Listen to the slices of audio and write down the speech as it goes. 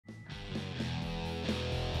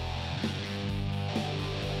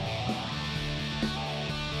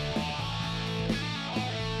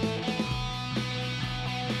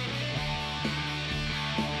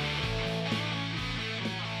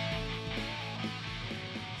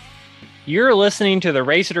You're listening to the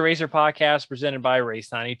Racer to Racer podcast presented by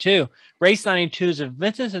Race 92. Race 92 is a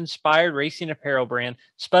vintage-inspired racing apparel brand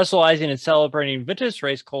specializing in celebrating vintage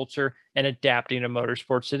race culture and adapting to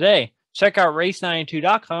motorsports today. Check out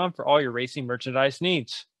race92.com for all your racing merchandise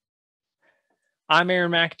needs. I'm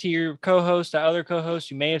Aaron McAtee, your co-host. The other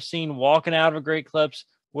co-host you may have seen walking out of a Great Clips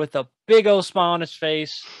with a big old smile on his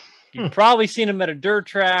face. You've probably seen him at a dirt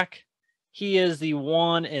track. He is the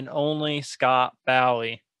one and only Scott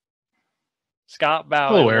Bowley. Scott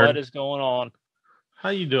Bowley, Hello, Aaron. what is going on?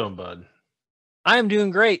 How you doing, bud? I am doing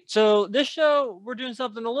great. So this show, we're doing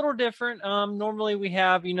something a little different. Normally we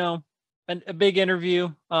have, a big interview,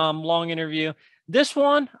 long interview. This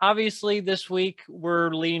one, obviously, this week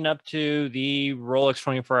we're leading up to the Rolex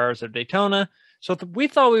 24 Hours of Daytona. So we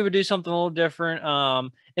thought we would do something a little different.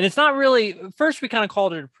 And it's not really, first we kind of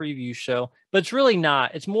called it a preview show, but it's really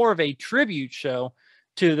not. It's more of a tribute show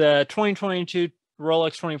to the 2022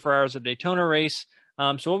 Rolex 24 Hours of Daytona race.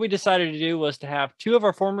 So what we decided to do was to have two of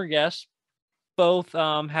our former guests. Both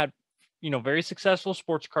had, very successful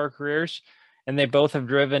sports car careers, and they both have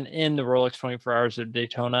driven in the Rolex 24 Hours of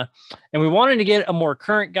Daytona. And we wanted to get a more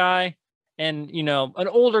current guy and, an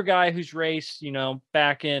older guy who's raced,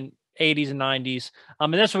 back in 80s and 90s.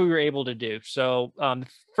 And that's what we were able to do. So the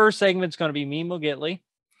first segment is going to be Memo Gidley.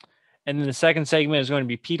 And then the second segment is going to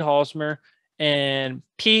be Pete Halsmer. And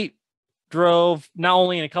Pete drove not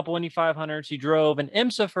only in a couple Indy 500s, he drove an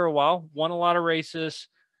IMSA for a while, won a lot of races.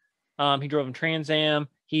 He drove in Trans Am.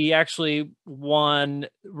 He actually won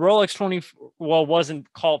Rolex 20. Well,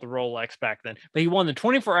 wasn't called the Rolex back then, but he won the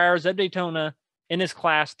 24 Hours at Daytona in his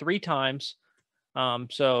class 3 times.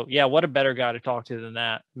 So yeah, what a better guy to talk to than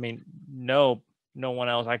that. I mean, no one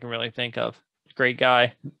else I can really think of. Great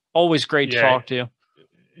guy, always great to talk to.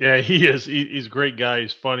 Yeah, he is. He's a great guy.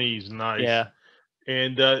 He's funny. He's nice. Yeah.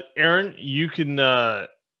 And Aaron, you can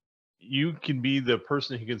be the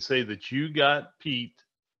person who can say that you got Pete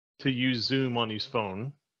to use Zoom on his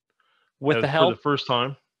phone with the help for the first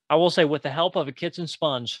time. I will say, with the help of a kitchen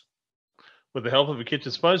sponge. With the help of a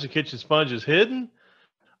kitchen sponge, the kitchen sponge is hidden,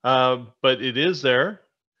 but it is there,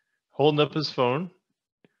 holding up his phone.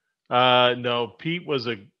 No, Pete was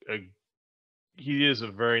he is a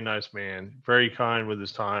very nice man, very kind with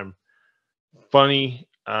his time, funny,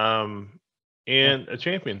 and a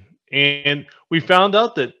champion. And we found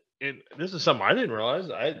out that this is something I didn't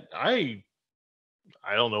realize.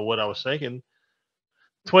 I don't know what I was thinking.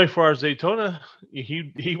 24 Hours Daytona,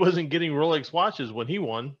 he wasn't getting Rolex watches when he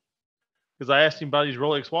won, because I asked him about his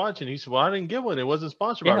Rolex watch, and he said, "Well, I didn't get one. It wasn't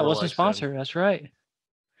sponsored by Rolex." Yeah, it wasn't sponsored. That's right.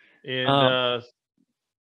 And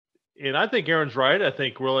I think Aaron's right. I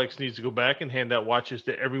think Rolex needs to go back and hand out watches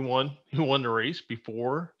to everyone who won the race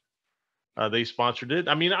before they sponsored it.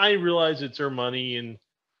 I mean, I realize it's their money and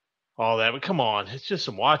all that, but come on, it's just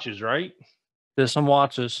some watches, right? There's some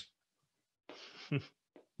watches.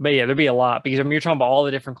 But yeah, there'd be a lot, because you're talking about all the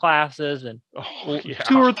different classes and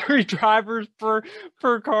 2 or 3 drivers per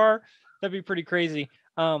car. That'd be pretty crazy.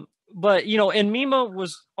 But and Memo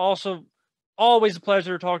was also always a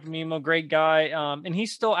pleasure to talk to Memo. Great guy. And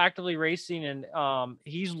he's still actively racing, and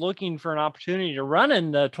he's looking for an opportunity to run in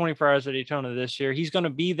the 24 Hours of Daytona this year. He's going to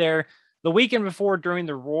be there the weekend before during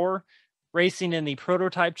the Roar, racing in the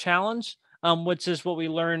Prototype Challenge. Which is what we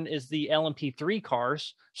learned is the LMP3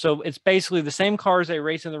 cars. So it's basically the same cars they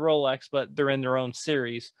race in the Rolex, but they're in their own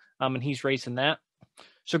series. And he's racing that.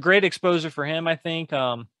 So great exposure for him, I think.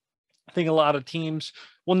 I think a lot of teams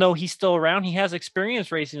will know he's still around. He has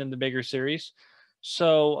experience racing in the bigger series.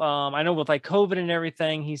 So I know with like COVID and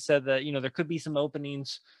everything, he said that, there could be some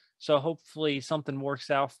openings. So hopefully something works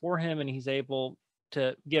out for him and he's able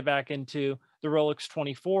to get back into the Rolex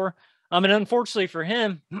 24. And unfortunately for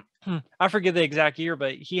him, I forget the exact year,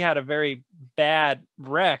 but he had a very bad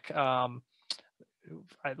wreck at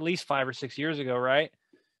least 5 or 6 years ago, right?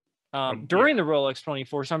 During the Rolex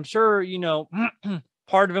 24. So I'm sure,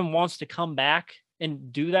 part of him wants to come back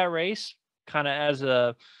and do that race kind of as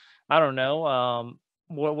a, I don't know,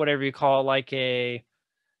 whatever you call it, like a,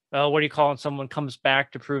 what do you call it? Someone comes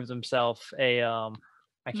back to prove themselves.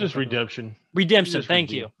 Just redemption. Redemption.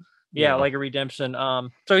 Thank you. Yeah, like a redemption.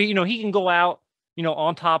 So he can go out,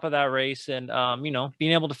 on top of that race and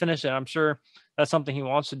being able to finish it. I'm sure that's something he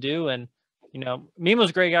wants to do. And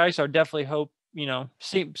Memo's a great guy, so I definitely hope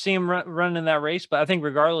see him run in that race. But I think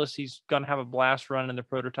regardless, he's gonna have a blast run in the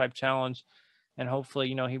Prototype Challenge, and hopefully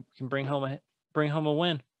he can bring home a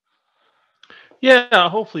win. Yeah,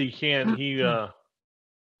 hopefully he can. He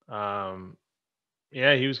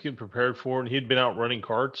he was getting prepared for it. He'd been out running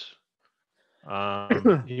karts.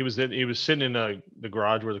 He was sitting in the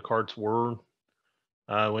garage where the karts were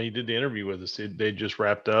when he did the interview with us. They just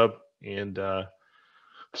wrapped up, And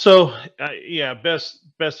so yeah,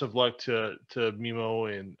 best of luck to Memo,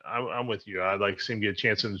 and I'm with you. I'd like to see him get a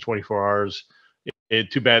chance in the 24 hours.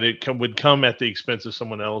 Too bad it would come at the expense of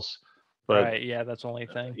someone else, but Right. Yeah, that's the only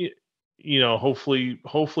thing.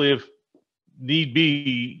 hopefully if need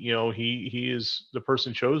be, he is the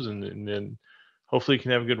person chosen, and then hopefully he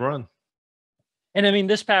can have a good run. And I mean,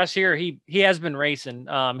 this past year, he has been racing.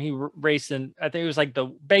 Raced in, I think it was like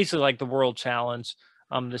basically like the World Challenge,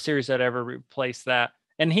 the series that ever replaced that.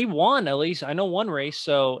 And he won, at least I know, one race.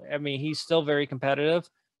 So I mean, he's still very competitive.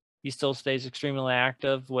 He still stays extremely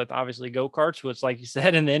active with obviously go-karts, which, like you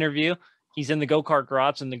said in the interview, he's in the go-kart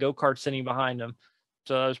garage and the go-kart sitting behind him.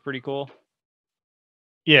 So that was pretty cool.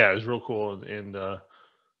 Yeah, it was real cool, and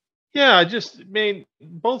yeah, I just made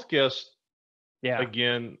both guests Yeah.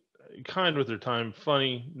 again kind with their time,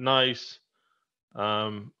 funny, nice.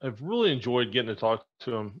 I've really enjoyed getting to talk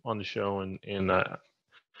to him on the show, and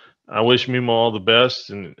I wish Mimo all the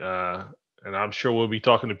best, and I'm sure we'll be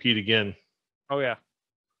talking to Pete again. Oh yeah.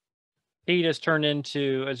 Pete has turned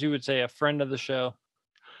into, as you would say, a friend of the show.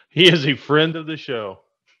 He is a friend of the show.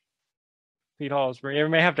 Pete Halsmer. You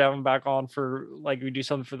may have to have him back on for, like, we do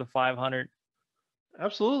something for the 500.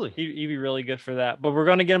 Absolutely. He'd be really good for that. But we're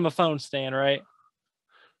going to get him a phone stand, right?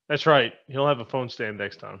 That's right. He'll have a phone stand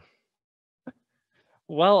next time.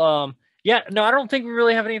 Well, yeah, no, I don't think we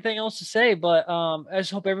really have anything else to say, but I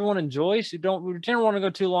just hope everyone enjoys. We didn't want to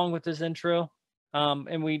go too long with this intro.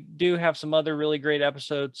 And we do have some other really great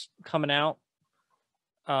episodes coming out.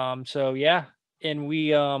 So yeah, and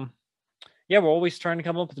yeah, we're always trying to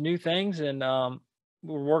come up with new things, and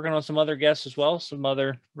we're working on some other guests as well, some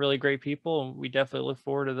other really great people, and we definitely look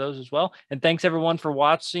forward to those as well. And thanks everyone for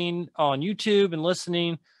watching on YouTube and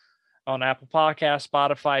listening on Apple Podcasts,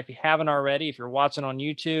 Spotify. If you haven't already, if you're watching on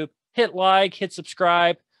YouTube, hit like, hit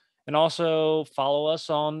subscribe, and also follow us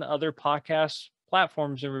on other podcast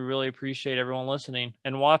platforms. And we really appreciate everyone listening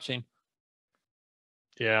and watching.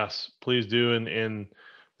 Yes, please do. And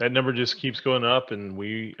that number just keeps going up, and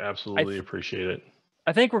we absolutely appreciate it.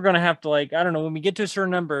 I think we're going to have to, like, I don't know, when we get to a certain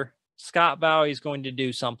number, Scott Bowie is going to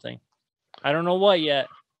do something. I don't know what yet.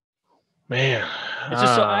 Man, it's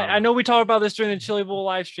just so, I know we talked about this during the Chili Bowl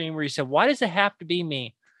live stream where you said, why does it have to be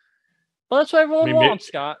me? Well, that's what everyone wants,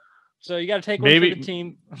 Scott. So you got to take one for the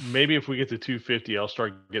team. Maybe if we get to 250, I'll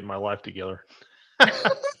start getting my life together.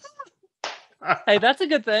 Hey, that's a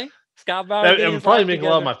good thing. Scott Bowie. That would probably make a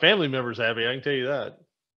lot of my family members happy. I can tell you that.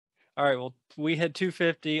 All right. Well, we hit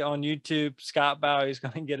 250 on YouTube. Scott Bowie is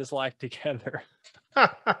going to get his life together.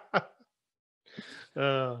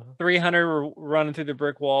 300, we're running through the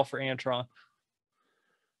brick wall for Antron.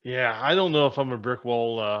 Yeah, I don't know if I'm a brick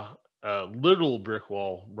wall, literal brick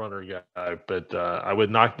wall runner guy, but I would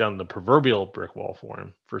knock down the proverbial brick wall for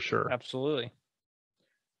him for sure. Absolutely.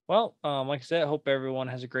 Well, like I said, I hope everyone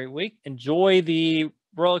has a great week. Enjoy the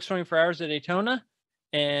Rolex 24 Hours at Daytona.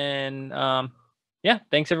 And yeah,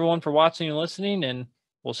 thanks everyone for watching and listening, and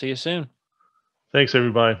we'll see you soon. Thanks,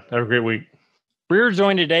 everybody. Have a great week. We are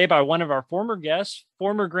joined today by one of our former guests,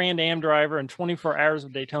 former Grand Am driver and 24 Hours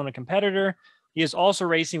of Daytona competitor. He is also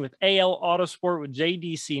racing with AL Autosport with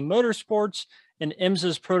JDC Motorsports in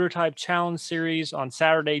IMSA's Prototype Challenge Series on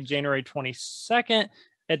Saturday, January 22nd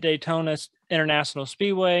at Daytona International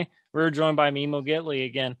Speedway. We're joined by Memo Gidley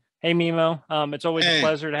again. Hey, Memo. It's always a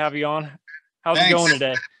pleasure to have you on. How's it going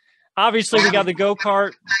today? Obviously, we got the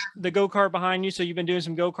go-kart behind you, so you've been doing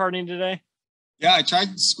some go-karting today? Yeah, I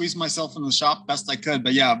tried to squeeze myself in the shop best I could,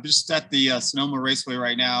 but yeah, I'm just at the Sonoma Raceway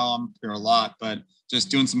right now. I'm here a lot, but just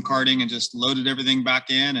doing some karting and just loaded everything back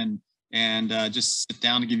in and just sit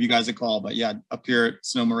down to give you guys a call. But yeah, up here at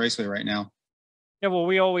Sonoma Raceway right now. Yeah, well,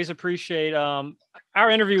 we always appreciate our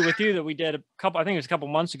interview with you that we did I think it was a couple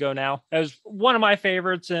months ago now. It was one of my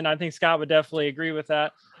favorites, and I think Scott would definitely agree with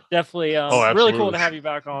that. Definitely really cool to have you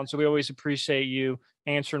back on. So we always appreciate you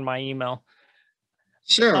answering my email.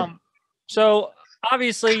 Sure. So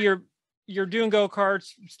obviously you're doing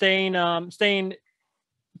go-karts, staying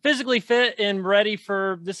physically fit and ready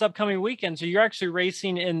for this upcoming weekend. So you're actually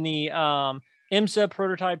racing in the IMSA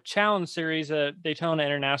Prototype Challenge Series at Daytona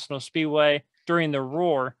International Speedway during the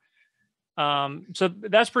Roar. So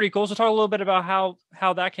that's pretty cool. So talk a little bit about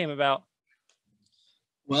how that came about.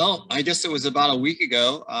 Well, I guess it was about a week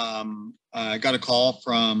ago. I got a call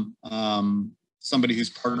from somebody who's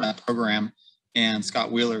part of that program, and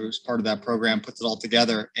Scott Wheeler, who's part of that program, puts it all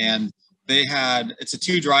together. And it's a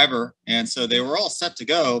 2-driver. And so they were all set to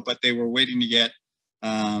go, but they were waiting to get,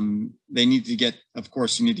 of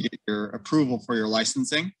course, you need to get your approval for your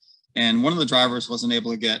licensing. And one of the drivers wasn't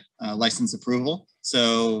able to get license approval.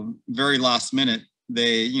 So very last minute,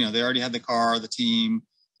 they already had the car, the team,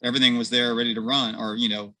 everything was there ready to run, or,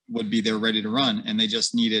 would be there ready to run. And they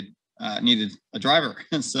just needed a driver.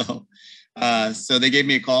 And so they gave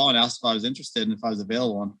me a call and asked if I was interested and if I was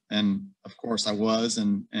available. And of course I was,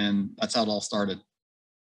 and that's how it all started.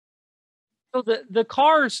 So the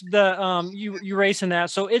cars, you racing that,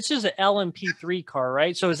 so it's just an LMP3 car,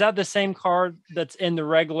 right? So is that the same car that's in the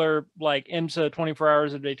regular like IMSA 24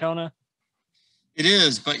 Hours of Daytona? It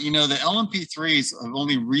is, but the LMP3s have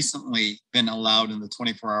only recently been allowed in the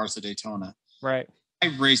 24 Hours of Daytona. Right. I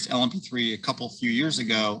raced LMP3 a few years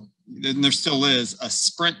ago, and there still is a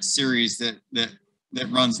sprint series that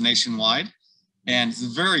runs nationwide, and it's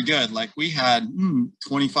very good. Like we had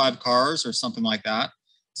 25 cars or something like that.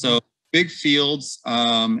 So big fields.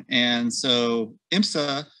 And so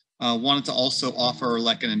IMSA wanted to also offer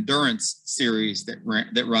like an endurance series that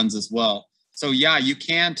runs as well. So yeah, you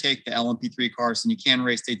can take the LMP3 cars and you can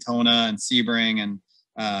race Daytona and Sebring and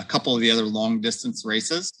a couple of the other long distance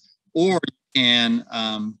races, or you can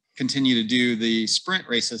continue to do the sprint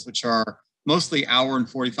races, which are mostly hour and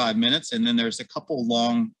 45 minutes. And then there's a couple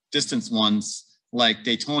long distance ones like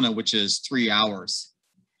Daytona, which is 3 hours.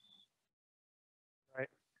 Right.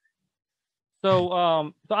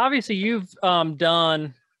 So obviously you've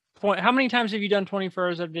done, how many times have you done 24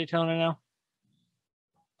 Hours of Daytona now?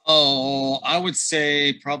 Oh, I would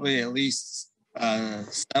say probably at least 7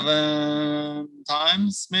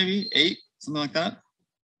 times, maybe 8, something like that.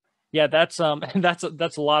 Yeah, that's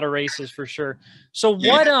that's a lot of races for sure. So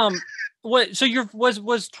was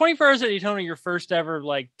 24 Hours of Daytona your first ever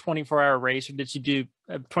like 24-hour race, or did you do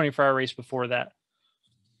a 24-hour race before that?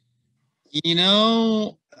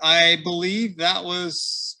 I believe that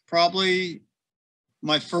was probably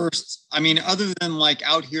my first. I mean, other than like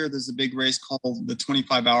out here, there's a big race called the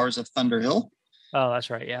 25 Hours of Thunder Hill. Oh, that's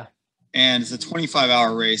right. Yeah. And it's a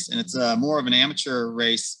 25-hour race, and it's more of an amateur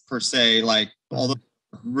race per se, like although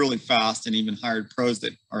really fast and even hired pros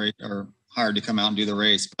that are hired to come out and do the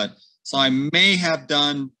race. But so I did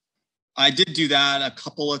do that a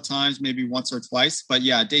couple of times, maybe once or twice. But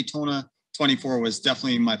yeah, Daytona 24 was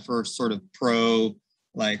definitely my first sort of pro,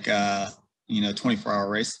 like, 24-hour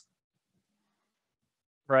race.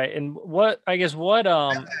 Right. And what's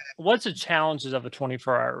the challenges of a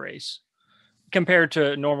 24-hour race compared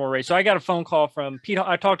to a normal race? So I got a phone call from Pete.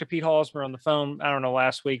 I talked to Pete Halsmer on the phone, I don't know,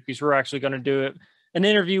 last week, because we're actually going to do an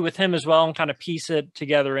interview with him as well and kind of piece it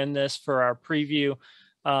together in this for our preview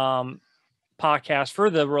podcast for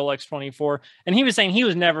the Rolex 24. And he was saying he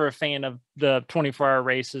was never a fan of the 24-hour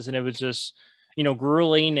races, and it was just,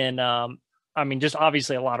 grueling and just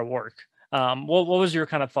obviously a lot of work. What was your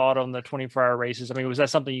kind of thought on the 24-hour races? I mean, was that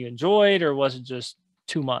something you enjoyed, or was it just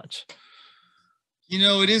too much?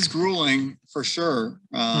 It is grueling for sure.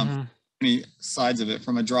 Many sides of it.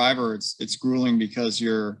 From a driver, it's grueling because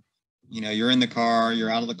you're in the car, you're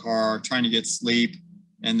out of the car, trying to get sleep,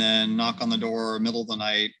 and then knock on the door middle of the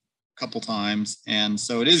night a couple times. And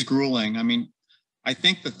so it is grueling. I mean, I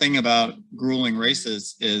think the thing about grueling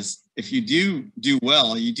races is if you do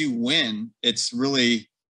well, you do win, it's really,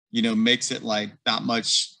 makes it like that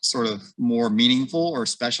much sort of more meaningful or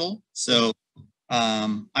special. So,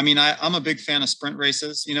 I'm a big fan of sprint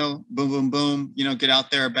races, boom, boom, boom, get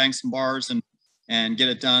out there, bang some bars and get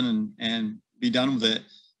it done and be done with it.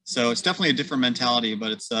 So it's definitely a different mentality,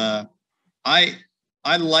 but it's, I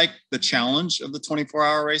like the challenge of the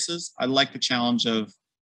 24-hour races. I like the challenge of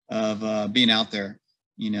being out there,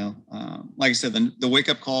 like I said, the wake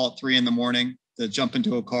up call at 3 a.m, to jump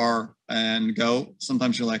into a car and go.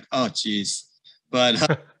 Sometimes you're like, oh geez, but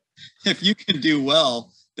if you can do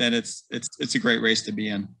well, then it's a great race to be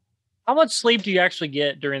in. How much sleep do you actually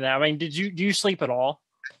get during that? I mean, do you sleep at all?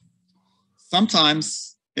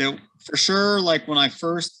 Sometimes, for sure. Like when I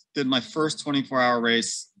first did my first 24-hour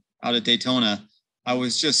race out at Daytona, I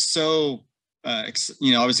was just so, I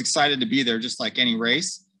was excited to be there, just like any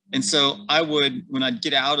race. And so when I'd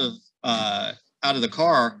get out of the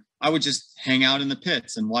car, I would just hang out in the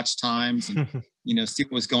pits and watch times and, see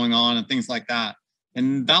what was going on and things like that.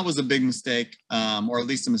 And that was a big mistake, or at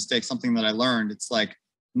least a mistake, something that I learned. It's like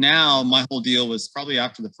now my whole deal was probably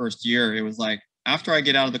after the first year. It was like, after I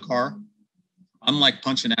get out of the car, I'm like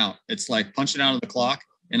punching out. It's like punching out of the clock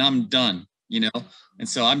and I'm done, And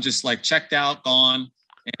so I'm just like checked out, gone,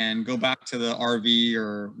 and go back to the RV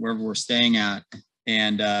or wherever we're staying at.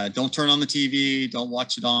 And don't turn on the TV. Don't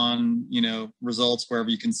watch it on, results, wherever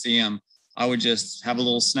you can see them. I would just have a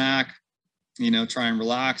little snack, try and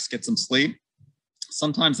relax, get some sleep.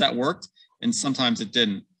 Sometimes that worked and sometimes it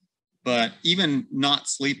didn't. But even not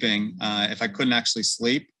sleeping, if I couldn't actually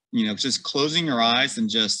sleep, just closing your eyes and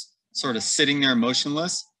just sort of sitting there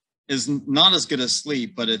motionless, is not as good as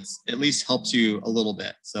sleep, but it's at least helps you a little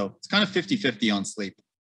bit. So it's kind of 50-50 on sleep.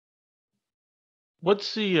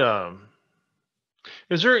 What's the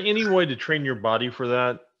is there any way to train your body for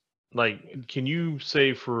that? Like, can you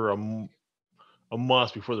say for a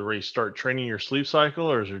month before the race start training your sleep cycle,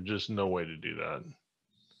 or is there just no way to do that?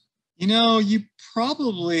 You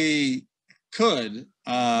probably could.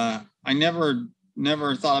 I never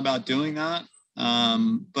thought about doing that.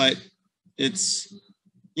 But it's,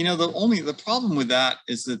 the problem with that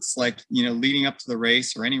is it's like, leading up to the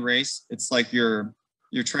race or any race, it's like your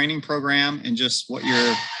training program and just what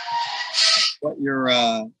you're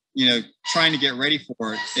trying to get ready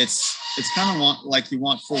for it. It's kind of like you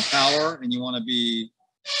want full power and you want to be,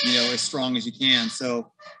 as strong as you can.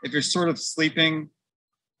 So if you're sort of sleeping,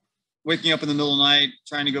 waking up in the middle of the night,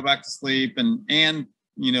 trying to go back to sleep and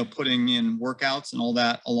putting in workouts and all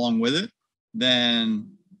that along with it,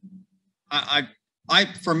 then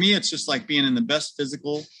for me, it's just like being in the best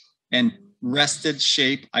physical and rested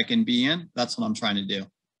shape I can be in. That's what I'm trying to do.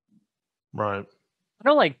 Right. I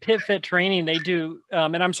know like Pit Fit training, they do,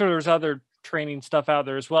 and I'm sure there's other training stuff out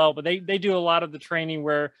there as well, but they do a lot of the training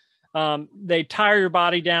where they tire your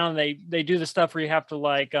body down. They do the stuff where you have to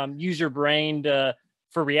like use your brain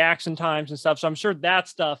for reaction times and stuff. So I'm sure that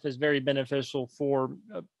stuff is very beneficial for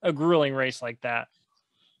a grueling race like that.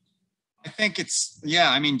 I think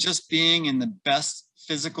just being in the best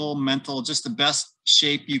physical, mental, just the best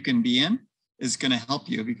shape you can be in is going to help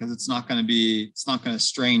you because it's not going to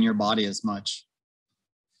strain your body as much.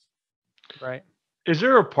 Right. Is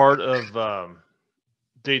there a part of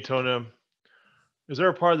Daytona? Is there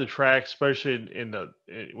a part of the track, especially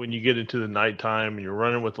when you get into the nighttime and you're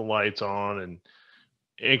running with the lights on, and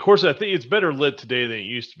of course I think it's better lit today than it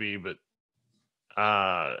used to be, but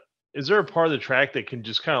is there a part of the track that can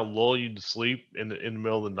just kind of lull you to sleep in the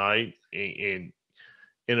middle of the night, and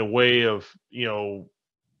in a way of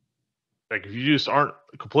like if you just aren't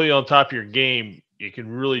completely on top of your game, it can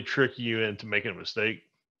really trick you into making a mistake?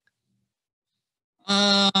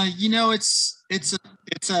 It's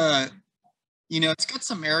got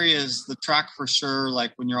some areas, the track for sure,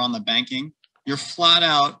 like when you're on the banking, you're flat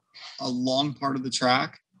out a long part of the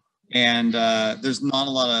track and there's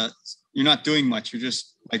not you're not doing much. You're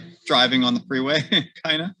just like driving on the freeway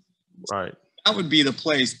kind of. Right. That would be the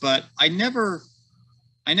place, but I never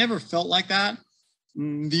felt like that.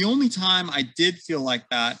 The only time I did feel like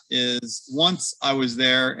that is once I was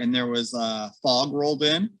there and there was fog rolled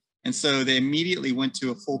in. And so they immediately went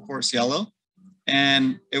to a full course yellow.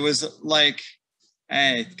 And it was like,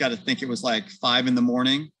 I got to think it was like 5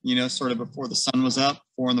 a.m, sort of before the sun was up,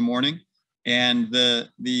 4 a.m. And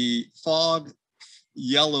the fog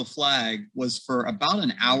yellow flag was for about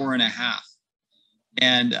an hour and a half.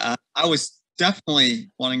 And I was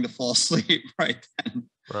definitely wanting to fall asleep right then.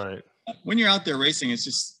 Right. When you're out there racing, it's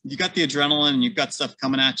just, you got the adrenaline and you've got stuff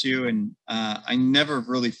coming at you. And I never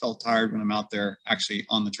really felt tired when I'm out there actually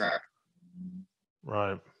on the track.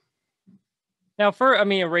 Right. Now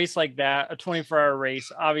a race like that, a 24-hour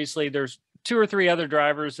race, obviously there's 2 or 3 other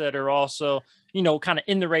drivers that are also, kind of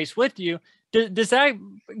in the race with you. Does that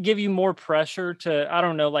give you more pressure to, I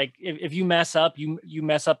don't know, like if you mess up, you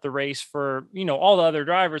mess up the race for, all the other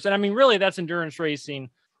drivers. And I mean, really that's endurance racing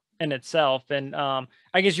in itself. And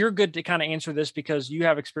I guess you're good to kind of answer this because you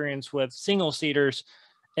have experience with single seaters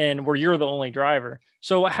and where you're the only driver.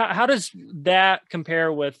 So how does that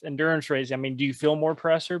compare with endurance racing? I mean, do you feel more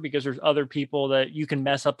pressure because there's other people that you can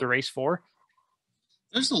mess up the race for?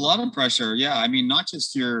 There's a lot of pressure. Yeah. I mean, not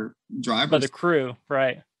just your drivers, but the crew,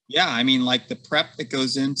 right? Yeah. I mean, like the prep that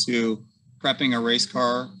goes into prepping a race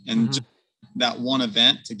car and just that one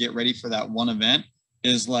event to get ready for that one event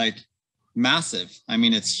is like massive. I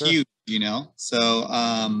mean, it's huge,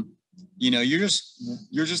 so, you're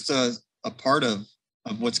just a part of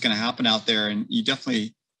what's going to happen out there. And you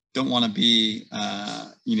definitely don't want to be,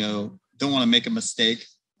 don't want to make a mistake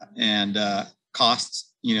and cost,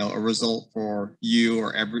 a result for you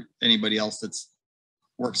or anybody else that's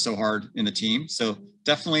worked so hard in the team. So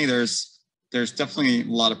definitely there's definitely a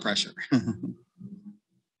lot of pressure.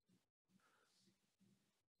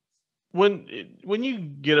 When you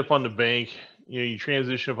get up on the bank, you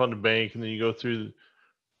transition up on the bank and then you go through the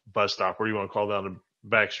bus stop, where you want to call down the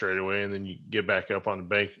back straightaway, and then you get back up on the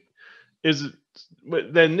bank. Is it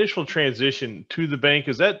the initial transition to the bank?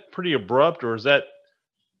 Is that pretty abrupt, or is that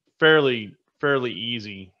fairly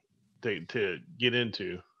easy to get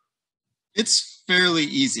into? It's fairly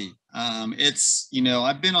easy. It's,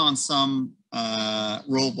 I've been on some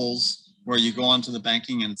rovables where you go onto the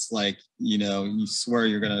banking and it's like, you swear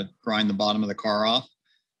you're going to grind the bottom of the car off.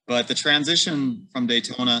 But the transition from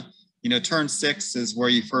Daytona turn 6 is where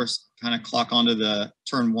you first kind of clock onto the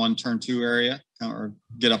turn 1, turn 2 area or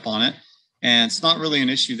get up on it. And it's not really an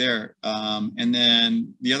issue there. And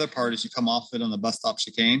then the other part is you come off it on the bus stop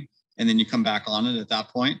chicane, and then you come back on it at that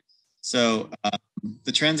point. So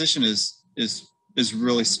the transition is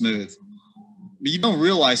really smooth. But you don't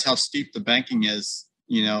realize how steep the banking is,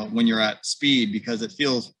 when you're at speed, because it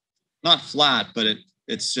feels not flat, but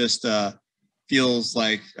it's just feels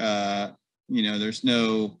like it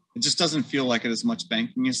just doesn't feel like it as much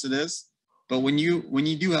banking as it is. But when you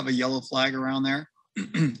do have a yellow flag around there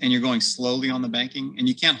and you're going slowly on the banking and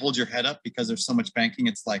you can't hold your head up because there's so much banking,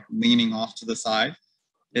 it's like leaning off to the side.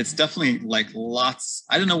 It's definitely like lots.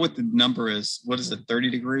 I don't know what the number is. What is it? 30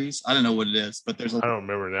 degrees? I don't know what it is, but there's I don't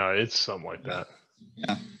remember now. It's something like that.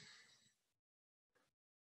 Yeah.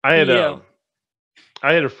 I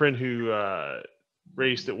had a friend who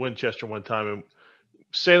raced at Winchester one time, and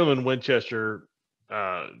Salem and Winchester,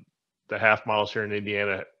 the half miles here in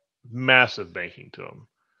Indiana, massive banking to them,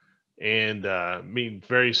 and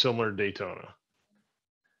very similar to Daytona.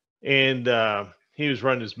 And he was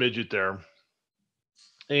running his midget there,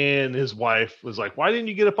 and his wife was like, "Why didn't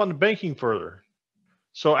you get up on the banking further?"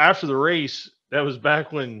 So after the race, that was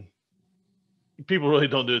back when people really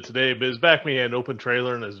don't do it today, but it was back when he had an open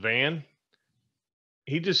trailer in his van.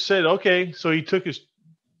 He just said, "Okay." So he took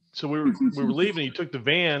so we were leaving. He took the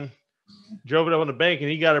van, drove it up on the bank, and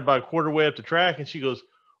he got about a quarter way up the track. And she goes,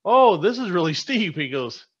 "Oh, this is really steep." He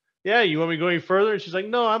goes, "Yeah, you want me to go any further?" And she's like,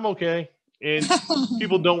 "No, I'm okay." And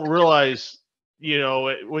people don't realize,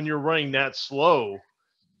 when you're running that slow,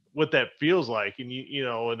 what that feels like. And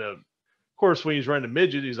and of course, when he's running a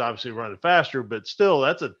midget, he's obviously running faster, but still,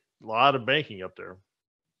 that's a lot of banking up there.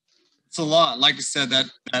 It's a lot. Like I said,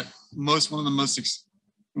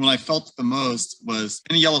 when I felt it the most was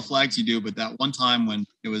any yellow flags you do, but that one time when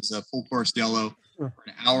it was a full course yellow for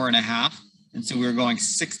an hour and a half. And so we were going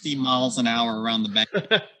 60 miles an hour around the bank.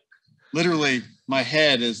 Literally, my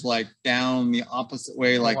head is like down the opposite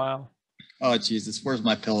way. Like, wow. Oh, Jesus, where's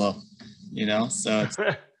my pillow? So it's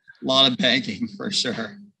a lot of banking for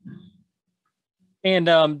sure.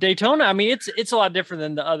 And Daytona, I mean, it's a lot different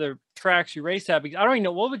than the other tracks you race at, because I don't even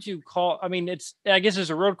know, what would you call, I mean, I guess it's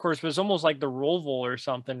a road course, but it's almost like the Roval or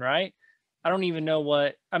something, right? I don't even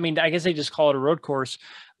know I guess they just call it a road course.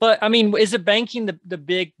 But I mean, is it banking the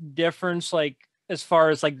big difference, like as far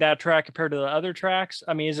as like that track compared to the other tracks?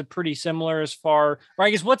 I mean, is it pretty similar or I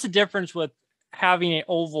guess what's the difference with having an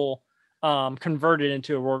oval converted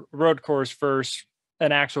into a road course versus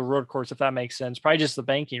an actual road course, if that makes sense? Probably just the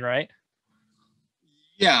banking, right?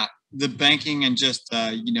 Yeah, the banking and just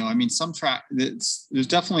some track. There's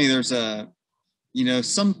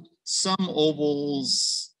some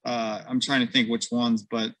ovals. I'm trying to think which ones,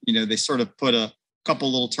 but they sort of put a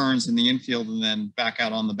couple little turns in the infield and then back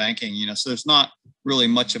out on the banking. So there's not really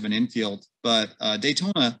much of an infield, but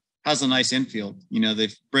Daytona has a nice infield.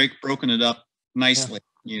 They've broken it up nicely.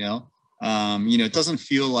 Yeah. It doesn't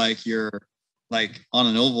feel like you're like on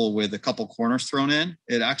an oval with a couple corners thrown in.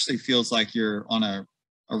 It actually feels like you're on a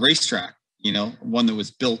racetrack, one that was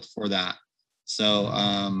built for that. So,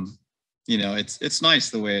 it's nice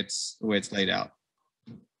the way it's laid out.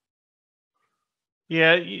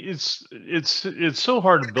 Yeah, it's so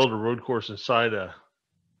hard to build a road course inside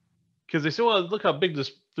because they say, well, look how big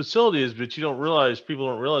this facility is, but people don't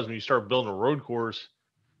realize when you start building a road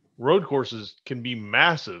courses can be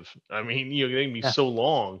massive. I mean, they can be so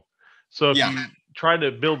long. So if you try to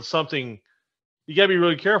build something, you got to be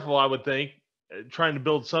really careful, I would think, trying to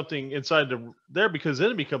build something inside there, because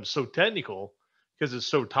then it becomes so technical because it's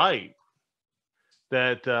so tight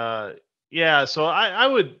that so I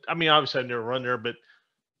would, obviously I've never run there, but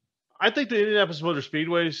I think the Indianapolis Motor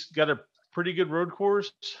Speedway's got a pretty good road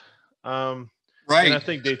course. Right. And I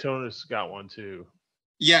think Daytona's got one too.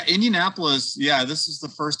 Yeah, Indianapolis. Yeah, this is the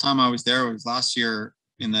first time I was there. It was last year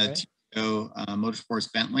in the TO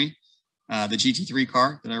Motorsports Bentley, the GT3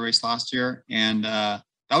 car that I raced last year. And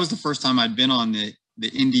that was the first time I'd been on the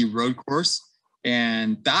Indy road course.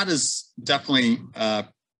 And that is definitely a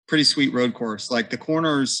pretty sweet road course. Like the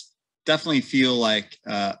corners definitely feel like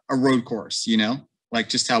a road course, like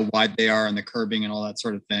just how wide they are and the curbing and all that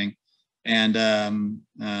sort of thing. And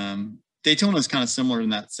Daytona is kind of similar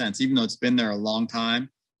in that sense, even though it's been there a long time.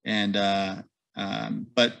 And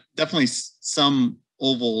but definitely some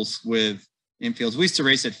ovals with infields. We used to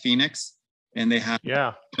race at Phoenix, and they had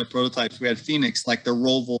the prototypes. We had Phoenix, like the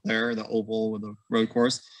Roval there, the oval with the road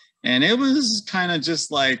course. And it was kind of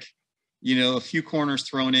just like, a few corners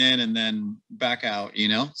thrown in and then back out,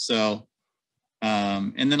 So,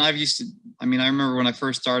 and then I remember when I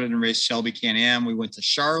first started and raced Shelby Can-Am, we went to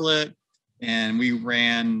Charlotte. and we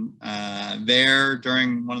ran there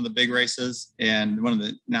during one of the big races and one of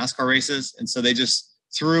the NASCAR races. And so they just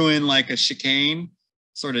threw in like a chicane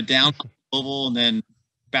sort of down the oval and then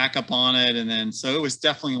back up on it. And then, so it was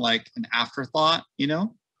definitely like an afterthought, you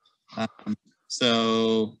know?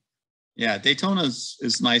 So yeah, Daytona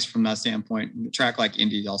is nice from that standpoint. A track like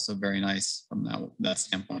Indy is also very nice from that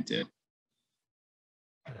standpoint too.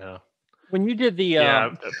 Yeah. When you did the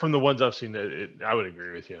from the ones I've seen, I would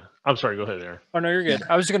agree with you. I'm sorry, go ahead there. Oh no, you're good. Yeah.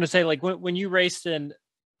 I was just gonna say, like when you raced in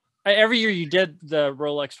every year you did the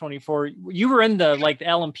Rolex 24, you were in the like the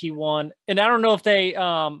LMP one, and I don't know if they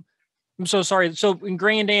I'm so sorry. So in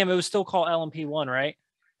Grand Am, it was still called LMP one, right?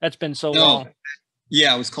 That's been so long.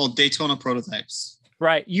 Yeah, it was called Daytona Prototypes.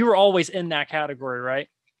 Right. You were always in that category, right?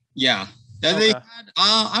 Yeah. Okay. They had,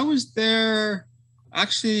 I was there.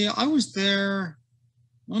 Actually, I was there.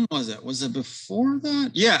 When was it? Was it before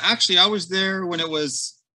that? Yeah, actually, I was there when it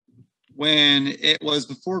was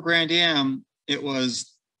before Grand Am. It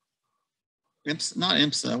was IMSA, not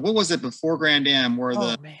IMSA. What was it before Grand Am? Where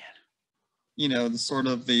the sort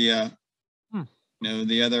of the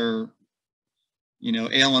the other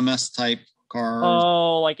ALMS type cars.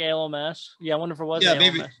 Oh, like ALMS. Yeah, I wonder if it was. Yeah,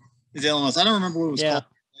 maybe it's ALMS. I don't remember what it was called.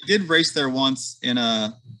 I did race there once in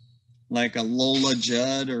a Lola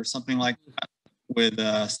Judd or something like that with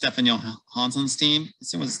Stefan Johansson's team.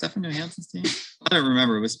 Was it Stefan Johansson's team? I don't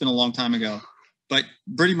remember. It's been a long time ago. But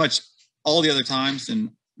pretty much all the other times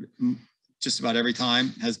and just about every time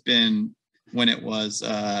has been when it was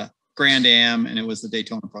Grand Am and it was the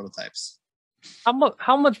Daytona Prototypes.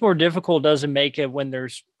 How much more difficult does it make it when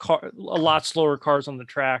there's a lot slower cars on the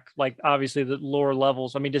track? Like obviously the lower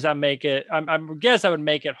levels. I mean, does that make it? I guess that would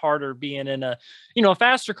make it harder being in a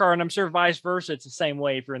faster car, and I'm sure vice versa. It's the same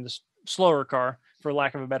way if you're in the slower car, for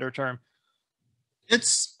lack of a better term.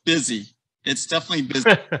 It's busy. It's definitely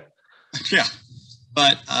busy. Yeah,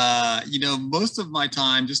 but most of my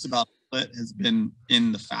time, just about split, has been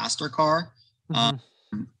in the faster car,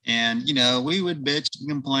 and we would bitch and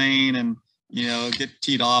complain and. Get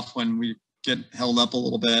teed off when we get held up a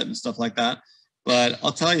little bit and stuff like that. But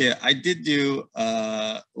I'll tell you, I did do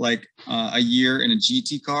a year in a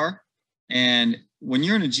GT car. And when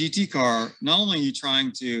you're in a GT car, not only are you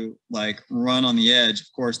trying to run on the edge,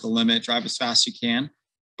 of course, the limit, drive as fast as you can,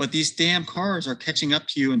 but these damn cars are catching up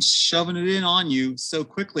to you and shoving it in on you so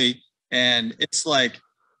quickly. And it's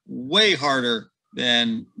way harder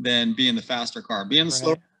than being the faster car. Being the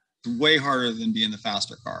slower way harder than being the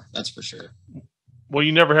faster car. That's for sure. Well,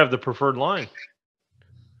 you never have the preferred line.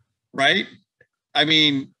 Right? I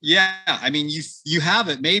mean, yeah. I mean, you have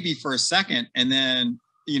it maybe for a second and then,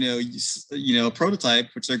 a prototype,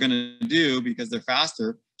 which they're going to do because they're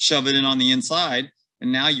faster, shove it in on the inside.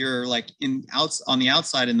 And now you're on the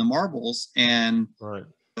outside in the marbles. And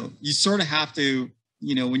you sort of have to,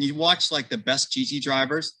 when you watch the best GT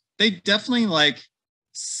drivers, they definitely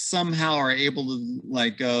somehow are able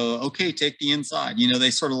to go, okay, take the inside.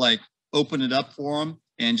 They sort of open it up for them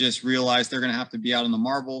and just realize they're going to have to be out in the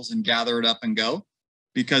marbles and gather it up and go.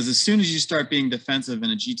 Because as soon as you start being defensive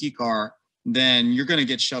in a GT car, then you're going to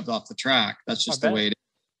get shoved off the track. That's just the way it is.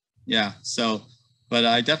 Yeah. So, but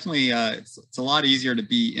I definitely, it's a lot easier to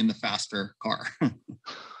be in the faster car.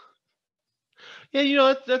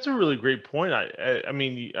 Yeah. That's a really great point. I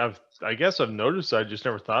mean, I guess I've noticed, I just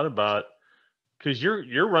never thought about, because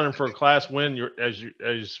you're running for a class win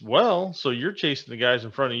as well, so you're chasing the guys in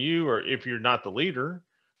front of you, or if you're not the leader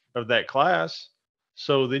of that class,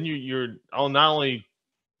 so then you're not only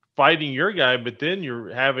fighting your guy, but then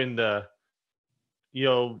you're having to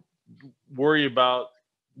worry about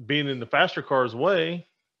being in the faster car's way.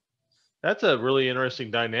 That's a really interesting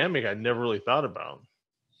dynamic I never really thought about.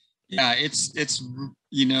 Yeah, it's if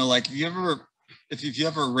you've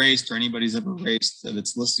ever raced or anybody's ever raced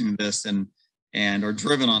that's listening to this and or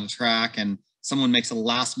driven on a track and someone makes a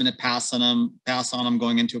last minute pass on them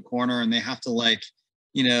going into a corner and they have to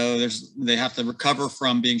they have to recover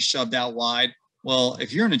from being shoved out wide. Well,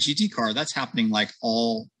 if you're in a GT car, that's happening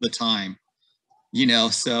all the time,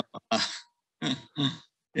 so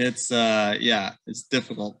it's it's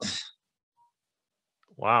difficult.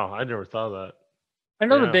 Wow. I never thought of that. I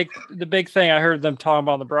know the big thing I heard them talking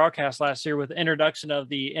about on the broadcast last year with the introduction of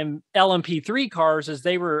the LMP3 cars is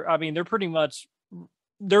they're pretty much,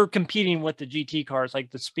 they're competing with the GT cars,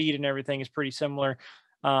 the speed and everything is pretty similar.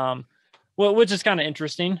 Which is kind of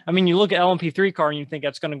interesting. I mean, you look at LMP3 car and you think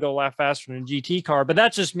that's going to go a lot faster than a GT car, but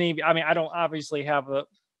that's just me. I mean, I don't obviously have a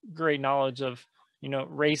great knowledge of,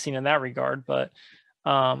 racing in that regard, but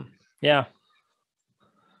yeah.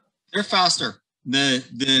 They're faster. The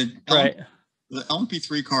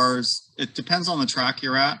LMP3 cars, it depends on the track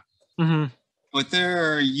you're at. Mm-hmm. but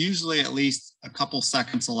they're usually at least a couple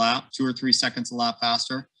seconds a lap, 2 or 3 seconds a lap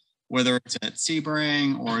faster, whether it's at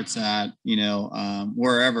Sebring or it's at,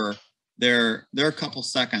 wherever. They're a couple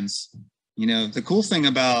seconds. The cool thing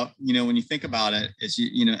about, when you think about it is,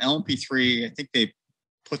 LMP3, I think they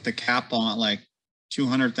put the cap on like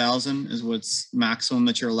 200,000 is what's maximum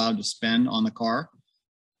that you're allowed to spend on the car.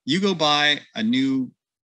 You go buy a new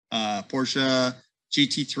Porsche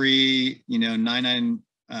GT3, 99,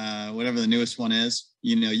 whatever the newest one is,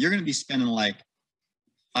 you're going to be spending like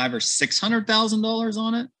 $500,000 or $600,000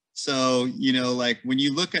 on it. So, like when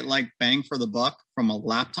you look at like bang for the buck from a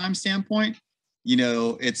lap time standpoint,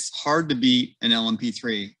 it's hard to beat an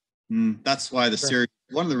LMP3. That's why the series,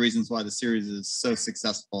 one of the reasons why the series is so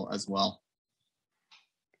successful as well.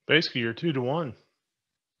 Basically, you're 2 to 1.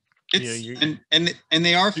 And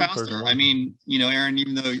they are faster. I mean, Aaron,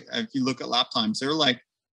 even though if you look at lap times, they're like,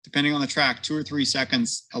 depending on the track, 2 or 3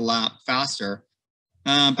 seconds a lap faster.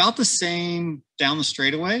 About the same down the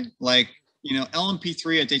straightaway. Like,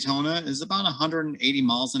 LMP3 at Daytona is about 180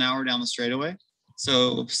 miles an hour down the straightaway.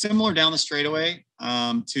 So similar down the straightaway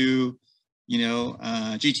to,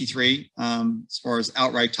 GT3 as far as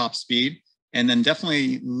outright top speed. And then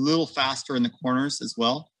definitely a little faster in the corners as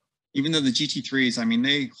well. Even though the GT3s, I mean,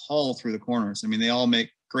 they haul through the corners. I mean, they all make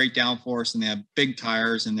great downforce and they have big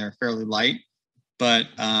tires and they're fairly light. But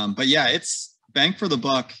yeah, it's bang for the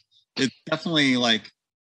buck. It's definitely like,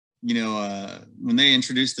 when they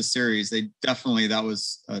introduced the series, that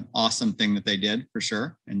was an awesome thing that they did for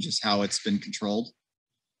sure. And just how it's been controlled.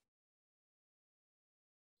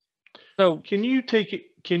 So can you take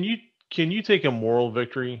a moral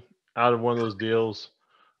victory out of one of those deals?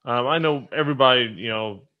 I know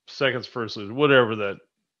everybody, seconds first, whatever that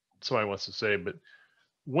somebody wants to say, but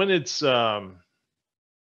when it's when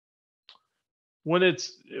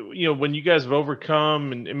you guys have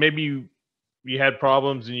overcome and maybe you had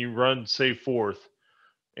problems and you run, say, 4th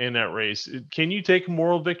in that race, can you take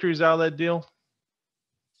moral victories out of that deal?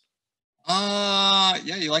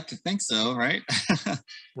 Yeah, you like to think so, right?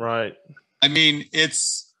 Right. I mean,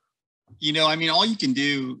 it's, all you can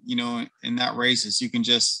do, in that race is you can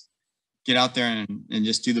just get out there and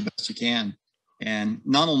just do the best you can. And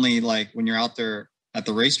not only like when you're out there at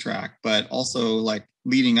the racetrack, but also like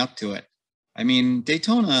leading up to it. I mean,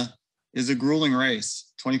 Daytona is a grueling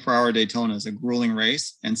race. 24-hour Daytona is a grueling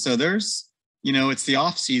race. And so there's, it's the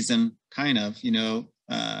off season kind of,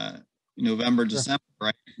 November, December,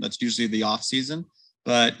 right? That's usually the off season.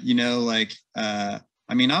 But, I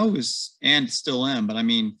was and still am, but I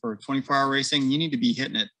mean, for 24-hour racing, you need to be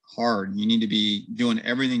hitting it hard. You need to be doing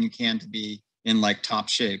everything you can to be in like top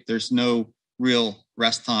shape. There's no real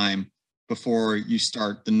rest time before you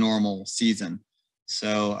start the normal season.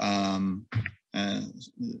 So,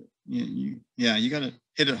 you got to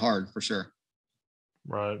hit it hard for sure.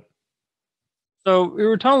 Right. So we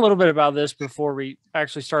were talking a little bit about this before we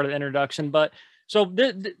actually started the introduction, but so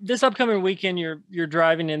this upcoming weekend, you're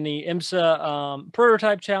driving in the IMSA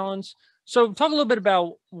prototype challenge. So talk a little bit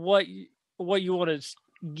about what you want to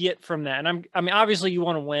get from that. And I mean, obviously you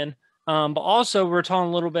want to win, but also we're talking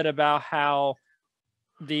a little bit about how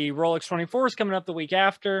the Rolex 24 is coming up the week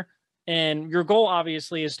after, and your goal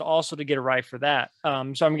obviously is to get it right for that.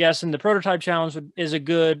 So I'm guessing the prototype challenge is a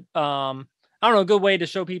good, a good way to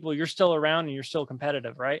show people you're still around and you're still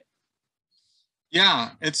competitive, right? Yeah,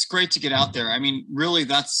 it's great to get out there. I mean, really,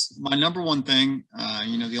 that's my number one thing.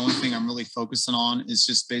 The only thing I'm really focusing on is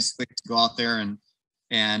just basically to go out there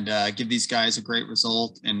and give these guys a great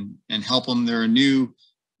result and help them. They're a new,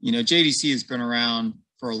 JDC has been around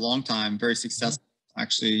for a long time, very successful.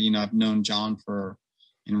 Actually, I've known John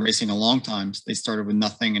in racing a long time. They started with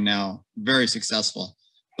nothing and now very successful.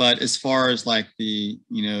 But as far as like my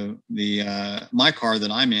car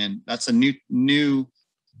that I'm in, that's a new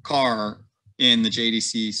car in the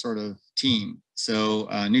JDC sort of team. So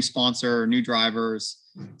new sponsor, new drivers.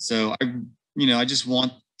 So I just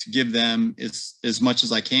want to give them as much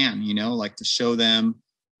as I can, like to show them,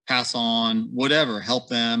 pass on, whatever, help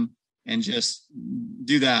them and just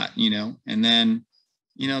do that, and then,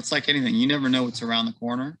 it's like anything, you never know what's around the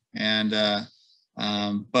corner. And,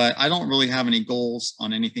 but I don't really have any goals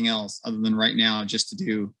on anything else other than right now, just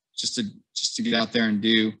to get out there and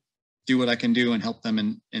do what I can do and help them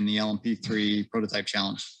in the LMP3 prototype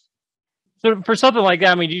challenge. So for something like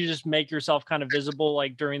that, I mean, do you just make yourself kind of visible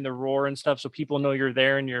like during the roar and stuff so people know you're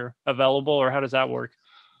there and you're available, or how does that work?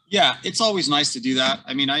 Yeah, it's always nice to do that.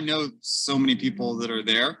 I mean, I know so many people that are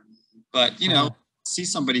there, but see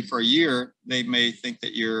somebody for a year, they may think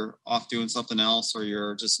that you're off doing something else or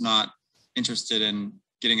you're just not interested in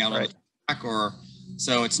getting out on the track, or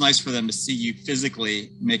So it's nice for them to see you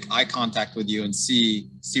physically, make eye contact with you, and see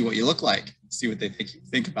what you look like, see what they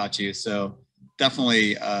think about you. So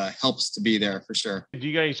definitely helps to be there for sure. Do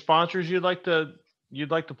you got any sponsors you'd like to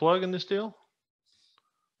plug in this deal?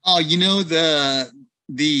 Oh, AL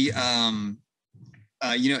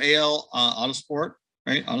Autosport,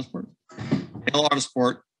 right? Autosport, AL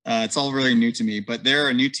Autosport. It's all really new to me, but they're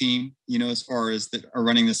a new team, as far as that are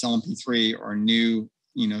running this LMP3 or new,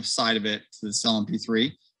 side of it to this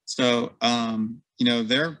LMP3. So,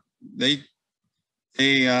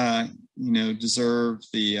 they deserve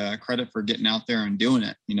the credit for getting out there and doing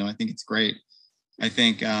it. I think it's great. I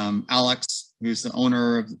think Alex, who's the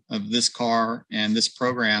owner of this car and this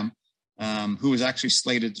program, who was actually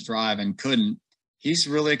slated to drive and couldn't, he's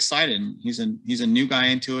really excited. He's a new guy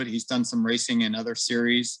into it. He's done some racing in other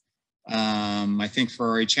series, I think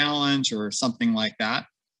Ferrari Challenge or something like that.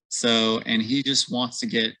 So, and he just wants to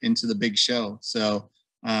get into the big show. So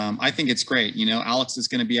I think it's great. Alex is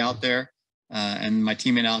going to be out there, and my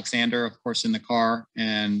teammate Alexander, of course, in the car.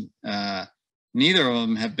 And neither of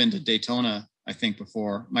them have been to Daytona, I think,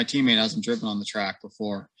 before. My teammate hasn't driven on the track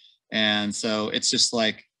before. And so it's just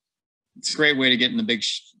like, it's a great way to get in the big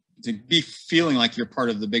to be feeling like you're part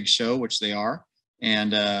of the big show, which they are.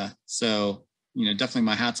 And so, definitely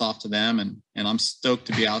my hat's off to them. And I'm stoked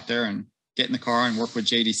to be out there and get in the car and work with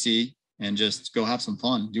JDC and just go have some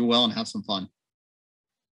fun, do well and have some fun.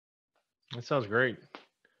 That sounds great.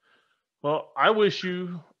 Well, I wish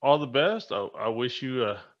you all the best. I wish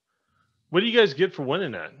you, what do you guys get for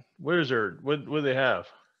winning that? What do they have?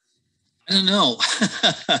 I don't know.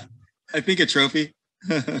 I think a trophy.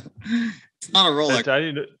 It's not a Rolex. I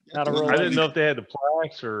didn't know if they had the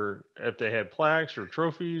plaques or if they had plaques or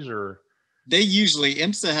trophies or. They usually,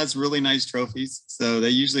 IMSA has really nice trophies. So they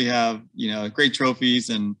usually have, great trophies.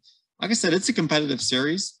 And like I said, it's a competitive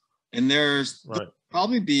series. And there'll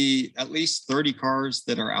probably be at least 30 cars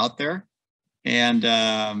that are out there. And,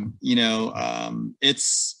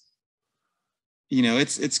 it's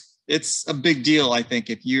a big deal. I think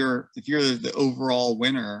if you're the overall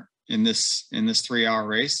winner in this 3-hour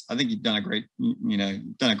race, I think you've done a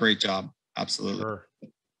great job. Absolutely. Sure.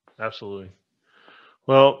 Absolutely.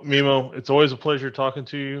 Well, Memo, it's always a pleasure talking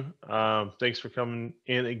to you. Thanks for coming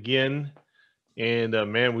in again. And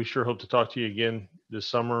man, we sure hope to talk to you again this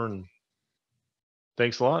summer. And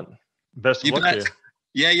thanks a lot. Best of luck to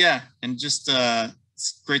you. Yeah. And just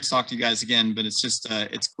it's great to talk to you guys again, but it's just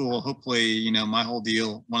it's cool. Hopefully, my whole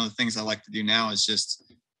deal, one of the things I like to do now is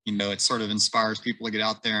just, it sort of inspires people to get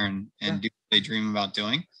out there and do what they dream about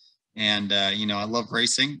doing. And I love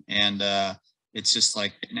racing, and it's just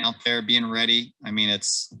like getting out there, being ready. I mean,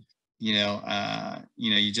 it's you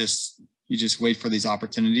just wait for these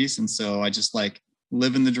opportunities. And so I just like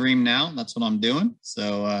living the dream now. That's what I'm doing.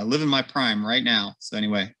 So living my prime right now. So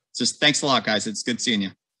anyway, just thanks a lot, guys. It's good seeing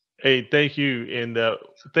you. Hey, thank you. And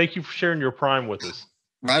thank you for sharing your prime with us.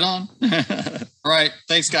 Right on. All right.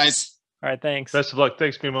 Thanks, guys. All right. Thanks. Best of luck.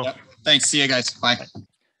 Thanks, Memo. Yep. Thanks. See you guys. Bye.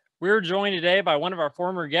 We're joined today by one of our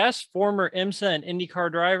former guests, former IMSA and IndyCar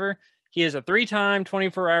driver. He is a 3-time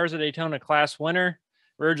 24 Hours of Daytona class winner.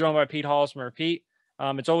 We're joined by Pete Halsmer. Pete,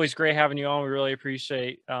 it's always great having you on. We really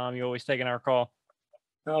appreciate you always taking our call.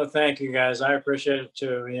 Oh, thank you, guys. I appreciate it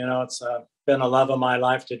too. It's been a love of my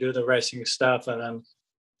life to do the racing stuff, and I'm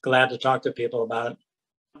glad to talk to people about it.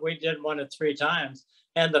 We did win it 3 times.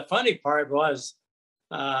 And the funny part was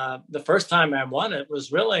the first time I won it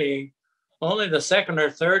was really only the second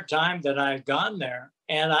or third time that I'd gone there.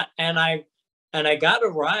 And I got a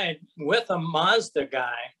ride with a Mazda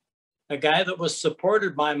guy, a guy that was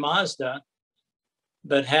supported by Mazda,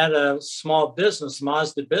 but had a small business,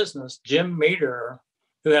 Mazda business, Jim Meter,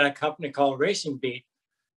 who had a company called Racing Beat.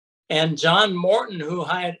 And John Morton, who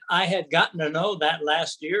I had gotten to know that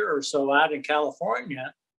last year or so out in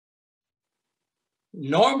California,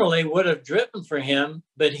 normally would have driven for him,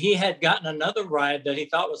 but he had gotten another ride that he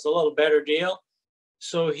thought was a little better deal.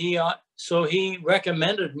 So he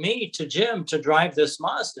recommended me to Jim to drive this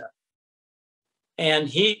Mazda. And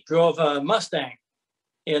he drove a Mustang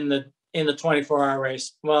in the 24-hour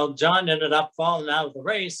race. Well, John ended up falling out of the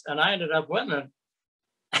race, and I ended up winning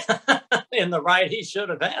in the ride he should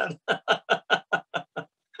have had.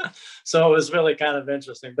 So it was really kind of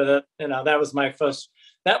interesting. But that was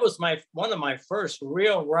one of my first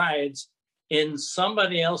real rides in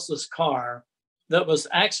somebody else's car that was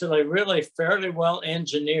actually really fairly well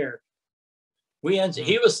engineered.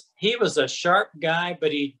 He was a sharp guy,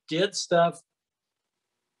 but he did stuff.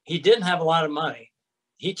 He didn't have a lot of money.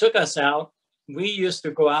 He took us out. We used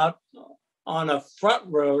to go out on a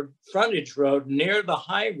frontage road near the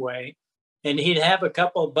highway and he'd have a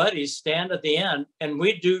couple of buddies stand at the end, and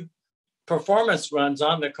we'd do performance runs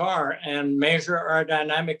on the car and measure our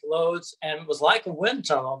dynamic loads. And it was like a wind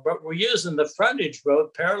tunnel, but we're using the frontage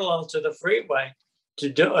road parallel to the freeway to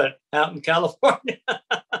do it out in California.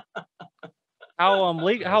 How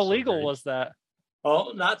legal was that?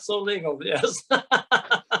 Oh, not so legal, yes.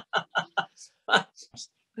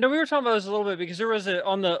 No, we were talking about this a little bit because there was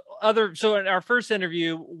so in our first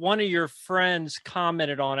interview, one of your friends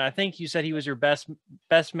commented on it. I think you said he was your best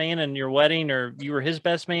man in your wedding, or you were his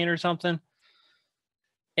best man or something.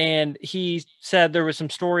 And he said there was some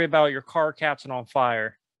story about your car catching on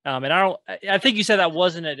fire. And I think you said that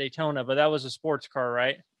wasn't at Daytona, but that was a sports car,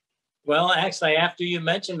 right? Well, actually, after you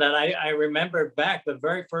mentioned that, I remember back the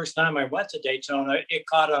very first time I went to Daytona, it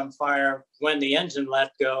caught on fire when the engine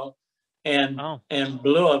let go and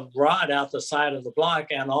blew a rod out the side of the block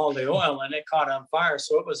and all the oil, and it caught on fire.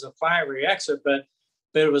 So it was a fiery exit, but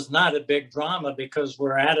it was not a big drama because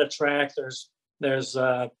we're at a track.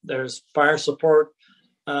 There's fire support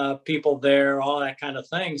people there, all that kind of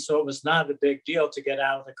thing. So it was not a big deal to get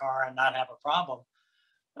out of the car and not have a problem.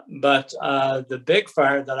 But the big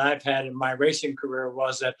fire that I've had in my racing career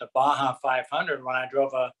was at the Baja 500 when I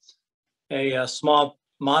drove a small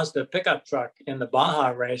Mazda pickup truck in the Baja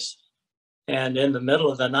race, and in the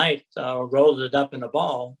middle of the night rolled it up in a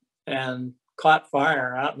ball and caught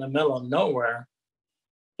fire out in the middle of nowhere,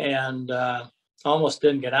 and almost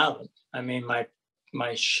didn't get out of it. I mean,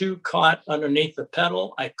 my shoe caught underneath the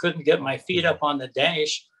pedal. I couldn't get my feet up on the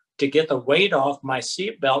dash to get the weight off my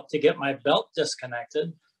seat belt to get my belt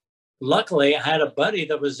disconnected. Luckily, I had a buddy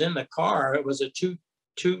that was in the car. It was a two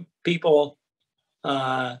people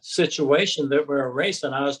situation that we were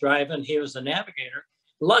racing. I was driving. He was the navigator.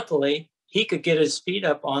 Luckily, he could get his feet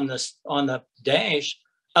up on the dash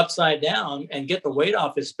upside down and get the weight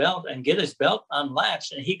off his belt and get his belt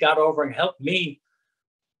unlatched. And he got over and helped me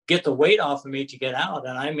get the weight off of me to get out.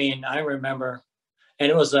 And I mean, I remember, and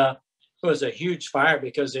it was a huge fire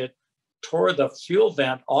because it tore the fuel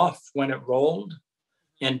vent off when it rolled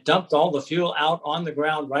and dumped all the fuel out on the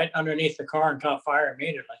ground right underneath the car and caught fire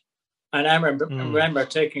immediately. And I remember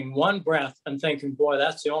taking one breath and thinking, boy,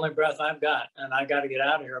 that's the only breath I've got. And I got to get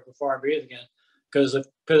out of here before I breathe again. Because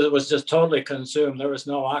it was just totally consumed. There was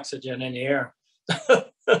no oxygen in the air.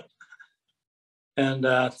 And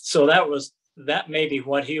so that may be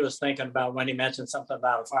what he was thinking about when he mentioned something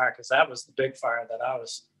about a fire, because that was the big fire that I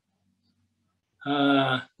was,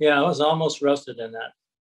 I was almost roasted in that.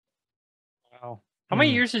 Wow. How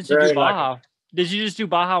many years did you do Baja? Lucky. Did you just do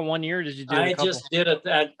Baja 1 year? Or did you do I just did it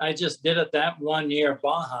that 1 year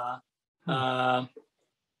Baja.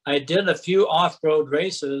 I did a few off-road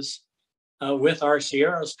races with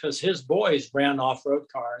RCRs because his boys ran off-road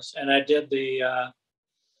cars. And I did the,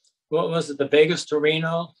 the Vegas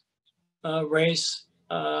Torino race.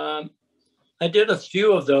 I did a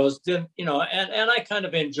few of those, and I kind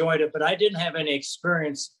of enjoyed it, but I didn't have any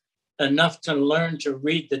experience enough to learn to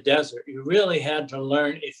read the desert. You really had to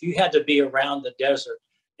learn, if you had to be around the desert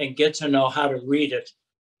and get to know how to read it,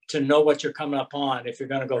 to know what you're coming up on if you're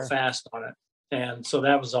going to go fast on it. And so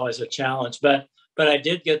that was always a challenge. But I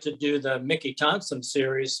did get to do the Mickey Thompson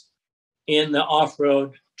series in the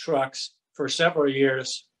off-road trucks for several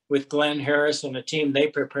years with Glenn Harris and the team they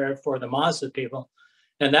prepared for the Mazda people.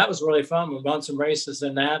 And that was really fun. We won some races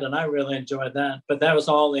in that, and I really enjoyed that. But that was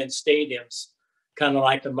all in stadiums, kind of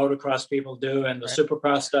like the motocross people do and the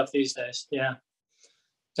supercross stuff these days. Yeah,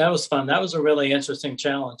 that was fun. That was a really interesting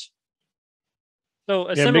challenge. So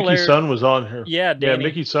Mickey's son was on here. Yeah, Danny.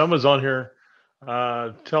 Mickey's son was on here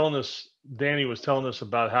telling us, Danny was telling us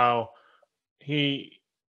about how he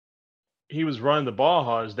was running the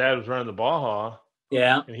Baja. His dad was running the Baja.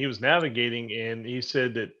 Yeah. And he was navigating, and he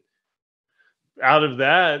said that out of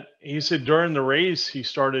that, he said during the race, he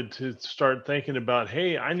started thinking about,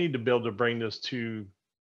 hey, I need to be able to bring this to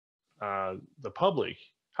the public.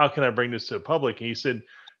 How can I bring this to the public? And he said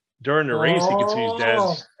during the race, he could see his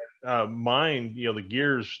dad's mind, the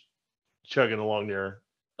gears chugging along there.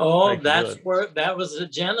 Oh, that's where that was the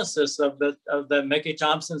genesis of the Mickey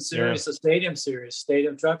Thompson series, the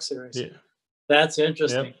Stadium Truck Series. Yeah. That's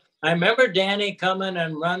interesting. Yep. I remember Danny coming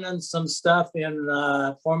and running some stuff in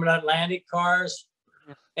Formula Atlantic cars.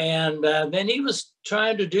 And then he was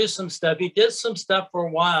trying to do some stuff. He did some stuff for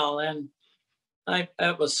a while. And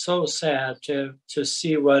it was so sad to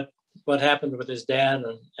see what happened with his dad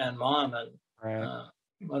and mom. And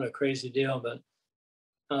what a crazy deal. But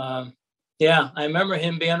I remember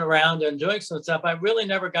him being around and doing some stuff. I really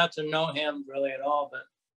never got to know him really at all.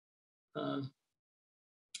 But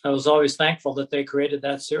I was always thankful that they created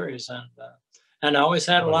that series. And I always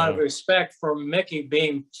had a lot of yeah. respect for Mickey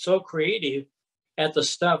being so creative at the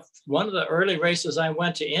stuff. One of the early races I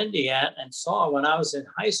went to Indy at and saw when I was in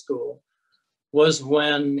high school was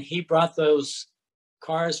when he brought those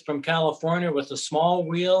cars from California with the small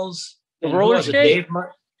wheels. The And who roller was it? skate?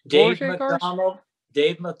 Roller Dave skate cars? McDonald.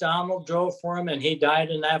 Dave McDonald drove for him, and he died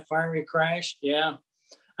in that fiery crash. Yeah,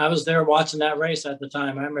 I was there watching that race at the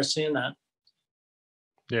time. I remember seeing that.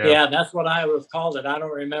 Yeah, that's what I would have called it. I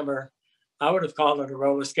don't remember. I would have called it a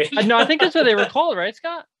roller skate. No, I think that's what they were called, right,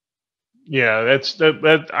 Scott? Yeah,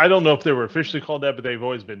 that. I don't know if they were officially called that, but they've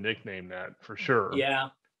always been nicknamed that for sure. Yeah,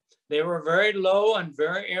 they were very low and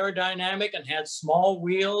very aerodynamic and had small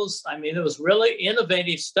wheels. I mean, it was really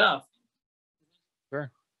innovative stuff. Sure.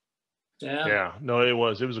 Yeah. Yeah. No, it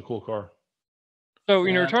was. It was a cool car. So,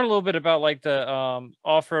 you know, talking a little bit about like the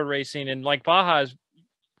off-road racing, and like Baja is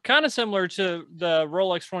kind of similar to the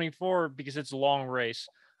Rolex 24 because it's a long race.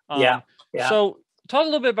 Yeah. So talk a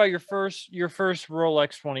little bit about your first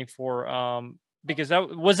Rolex 24. Because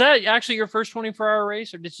that was actually your first 24-hour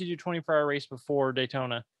race, or did you do 24-hour race before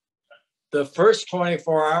Daytona? The first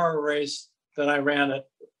 24-hour race that I ran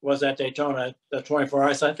was at Daytona, the 24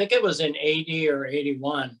 hours. I think it was in 80 or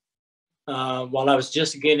 81. While I was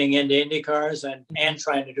just getting into Indy cars and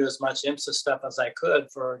trying to do as much IMSA stuff as I could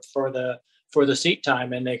for the seat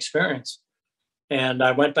time and the experience. And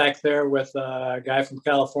I went back there with a guy from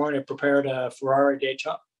California, prepared a Ferrari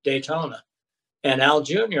Daytona. And Al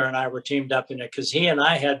Jr. and I were teamed up in it because he and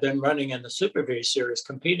I had been running in the Super V series,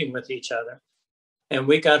 competing with each other. And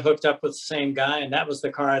we got hooked up with the same guy. And that was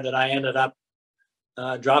the car that I ended up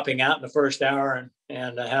dropping out in the first hour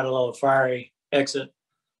and I had a little fiery exit.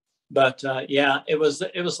 But yeah, it was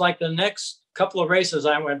like the next couple of races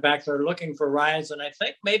I went back there looking for rides. And I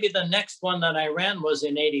think maybe the next one that I ran was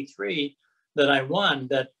in 83 that I won,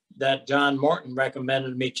 that John Morton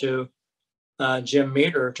recommended me to Jim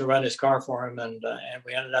Meter to run his car for him. And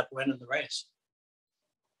we ended up winning the race.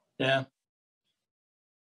 Yeah.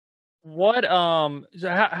 What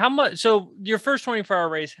how much, so your first 24-hour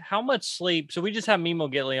race, how much sleep? So we just have Memo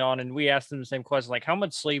Gidley on and we asked him the same question, like how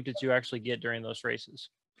much sleep did you actually get during those races?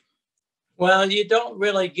 Well, you don't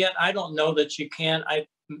really get, I don't know that you can.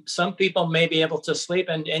 Some people may be able to sleep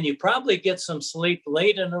and you probably get some sleep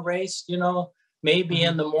late in a race, you know, maybe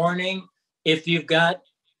in the morning if you've got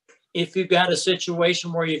a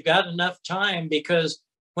situation where you've got enough time, because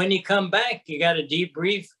when you come back, you got to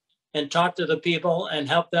debrief and talk to the people and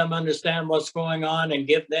help them understand what's going on and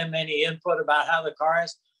give them any input about how the car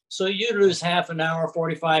is. So you lose half an hour,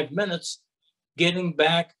 45 minutes getting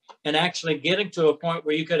back and actually getting to a point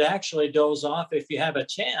where you could actually doze off if you have a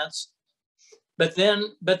chance. But then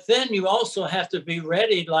you also have to be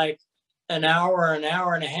ready like an hour and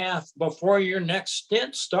a half before your next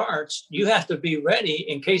stint starts. You have to be ready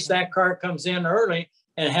in case that car comes in early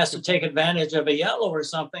and has to take advantage of a yellow or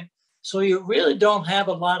something. So you really don't have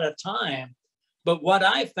a lot of time. But what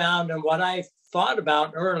I found and what I thought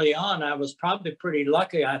about early on, I was probably pretty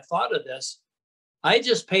lucky I thought of this. I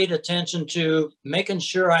just paid attention to making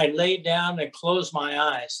sure I laid down and closed my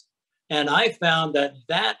eyes. And I found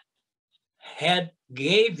that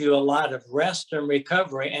gave you a lot of rest and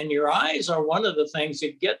recovery. And your eyes are one of the things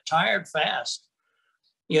that get tired fast.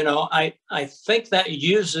 You know, I think that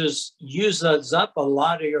uses up a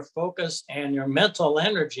lot of your focus and your mental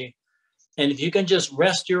energy. And if you can just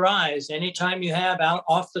rest your eyes anytime you have out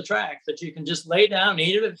off the track, that you can just lay down,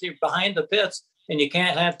 even if you're behind the pits and you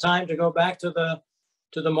can't have time to go back to the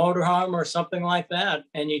motorhome or something like that,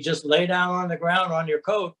 and you just lay down on the ground on your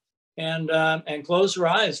coat and close your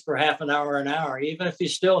eyes for half an hour. Even if you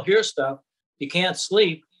still hear stuff, you can't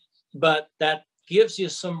sleep, but that gives you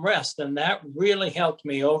some rest. And that really helped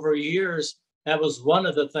me over years. That was one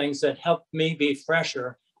of the things that helped me be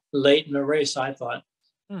fresher late in the race, I thought.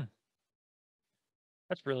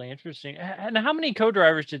 That's really interesting. And how many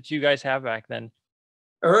co-drivers did you guys have back then?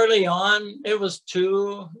 Early on, it was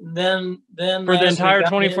 2. Then for the entire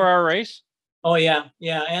 24-hour race. Oh yeah.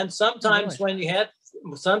 And sometimes when you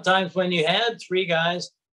had 3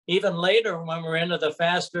 guys, even later when we're into the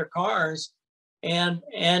faster cars, and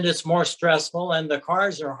it's more stressful and the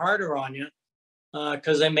cars are harder on you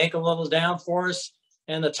because they make a little downforce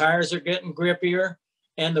and the tires are getting grippier.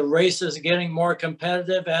 And the race is getting more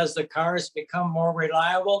competitive as the cars become more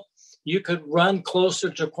reliable. You could run closer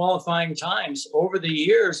to qualifying times. Over the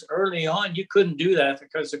years, early on, you couldn't do that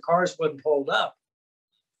because the cars wouldn't hold up.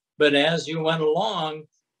 But as you went along,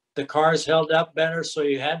 the cars held up better, so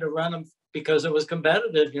you had to run them because it was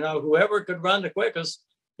competitive. You know, whoever could run the quickest,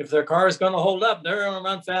 if their car is going to hold up, they're going to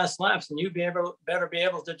run fast laps, and you better be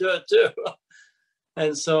able to do it too.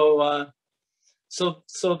 And so so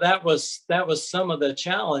that was some of the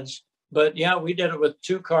challenge. But yeah, we did it with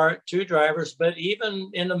two drivers. But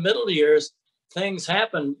even in the middle years, things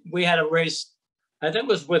happened. We had a race, I think it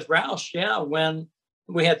was with Roush, yeah, when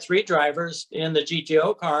we had three drivers in the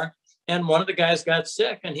GTO car, and one of the guys got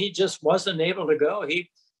sick, and he just wasn't able to go.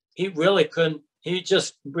 He really couldn't. He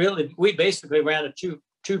just really. We basically ran a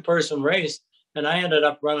two-person race, and I ended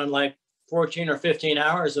up running like 14 or 15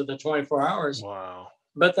 hours of the 24 hours. Wow.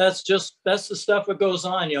 But that's the stuff that goes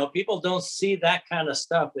on. You know, people don't see that kind of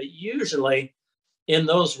stuff. But usually in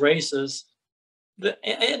those races,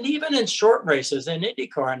 and even in short races in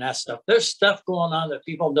IndyCar and that stuff, there's stuff going on that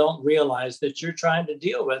people don't realize that you're trying to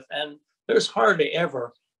deal with. And there's hardly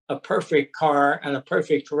ever a perfect car and a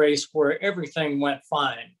perfect race where everything went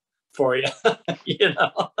fine for you, you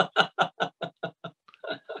know.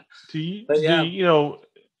 You know,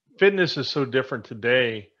 fitness is so different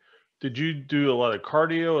today. Did you do a lot of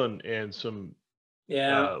cardio and some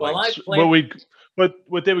Well, like I played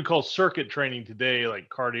what they would call circuit training today, like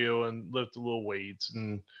cardio and lift a little weights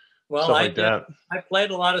and well, stuff like that? I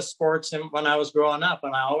played a lot of sports when I was growing up,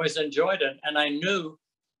 and I always enjoyed it. And I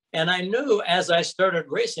knew as I started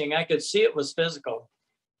racing, I could see it was physical,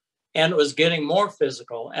 and it was getting more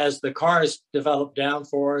physical as the cars developed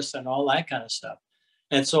downforce and all that kind of stuff.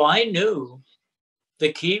 And so I knew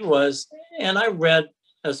the key was, and I read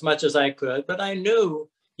as much as I could, but I knew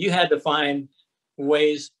you had to find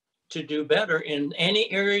ways to do better in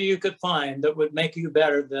any area you could find that would make you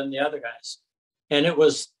better than the other guys.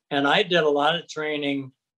 And I did a lot of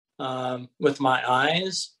training with my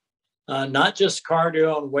eyes, not just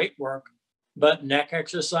cardio and weight work, but neck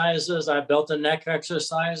exercises. I built a neck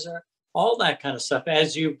exerciser, all that kind of stuff.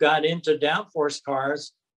 As you got into downforce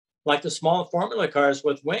cars, like the small Formula cars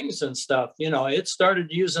with wings and stuff, you know, it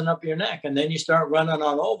started using up your neck, and then you start running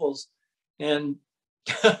on ovals. And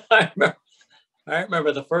I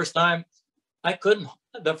remember the first time I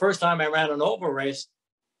ran an oval race,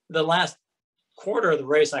 the last quarter of the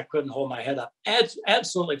race, I couldn't hold my head up.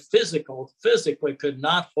 Absolutely physically could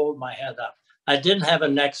not hold my head up. I didn't have a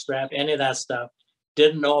neck strap, any of that stuff.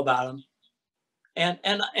 Didn't know about them.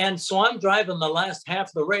 And so I'm driving the last half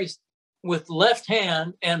of the race with left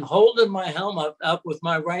hand and holding my helmet up with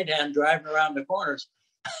my right hand, driving around the corners.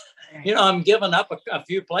 You know, I'm giving up a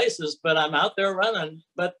few places, but I'm out there running,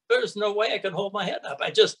 but there's no way I could hold my head up.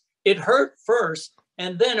 It hurt first,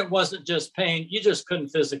 and then it wasn't just pain. You just couldn't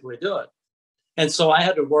physically do it. And so I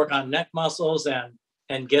had to work on neck muscles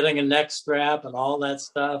and getting a neck strap and all that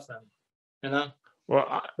stuff. And, you know.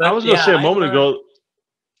 Well, I was going to say a moment ago,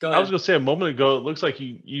 I was going to say a moment ago, it looks like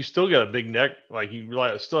you still got a big neck. Like you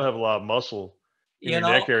still have a lot of muscle in your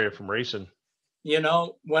neck area from racing. You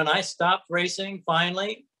know, when I stopped racing,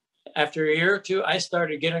 finally, after a year or two, I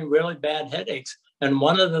started getting really bad headaches. And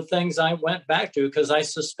one of the things I went back to, because I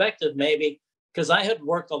suspected maybe, because I had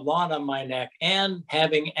worked a lot on my neck and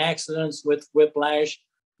having accidents with whiplash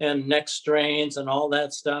and neck strains and all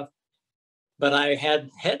that stuff. But I had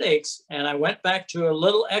headaches, and I went back to a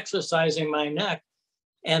little exercising my neck.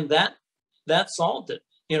 And that solved it.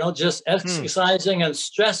 You know, just exercising and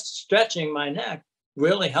stretching my neck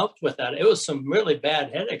really helped with that. It was some really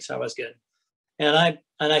bad headaches I was getting. And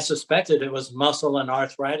I suspected it was muscle and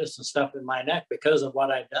arthritis and stuff in my neck because of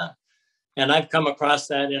what I'd done. And I've come across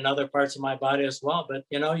that in other parts of my body as well. But,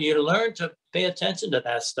 you know, you learn to pay attention to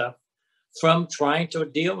that stuff from trying to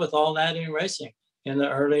deal with all that in racing in the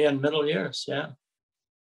early and middle years. Yeah.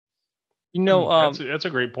 You know, that's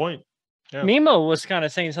a great point. Yeah. Memo was kind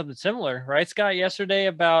of saying something similar, right, Scott, yesterday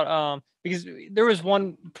about because there was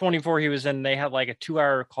 124 he was in, they had like a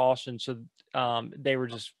 2-hour caution. So they were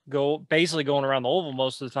just basically going around the oval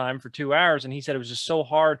most of the time for 2 hours. And he said it was just so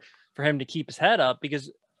hard for him to keep his head up because,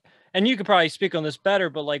 and you could probably speak on this better,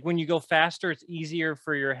 but like when you go faster, it's easier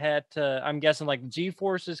for your head to, I'm guessing like the G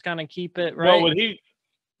forces kind of keep it, right? Well,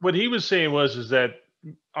 what he was saying is that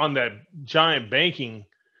on that giant banking,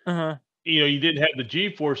 you know, you didn't have the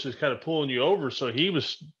G forces kind of pulling you over. So he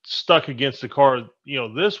was stuck against the car, you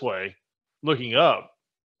know, this way, looking up.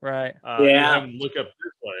 Right. Having to look up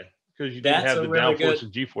this way because you didn't have the downforce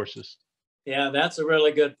and G forces. Yeah, that's a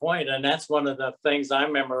really good point. And that's one of the things I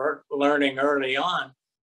remember learning early on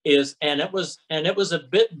is, and it was a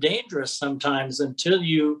bit dangerous sometimes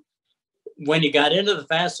when you got into the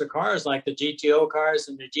faster cars, like the GTO cars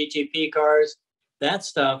and the GTP cars, that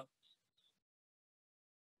stuff,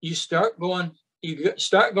 you start going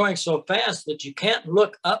so fast that you can't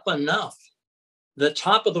look up enough. The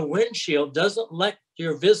top of the windshield doesn't let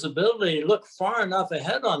your visibility look far enough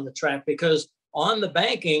ahead on the track because on the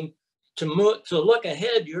banking, to look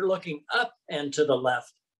ahead, you're looking up and to the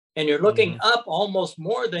left. and you're looking up almost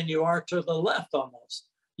more than you are to the left almost.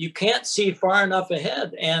 You can't see far enough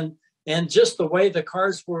ahead. And just the way the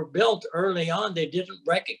cars were built early on, they didn't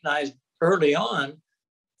recognize early on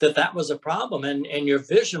that was a problem. And your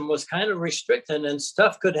vision was kind of restricted, and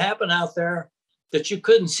stuff could happen out there that you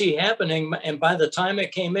couldn't see happening. And by the time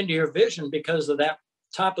it came into your vision, because of that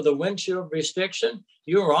top of the windshield restriction,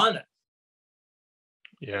 you were on it.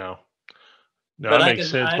 Yeah. No, But that makes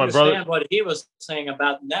sense. I My understand brother, what he was saying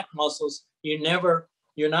about neck muscles. You're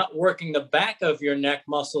not working the back of your neck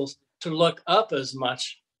muscles to look up as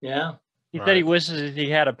much. Yeah. He said he wishes he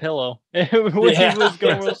had a pillow. When he was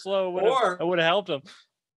going real slow, it would have helped him.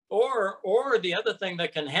 Or the other thing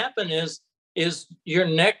that can happen is your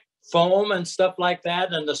neck foam and stuff like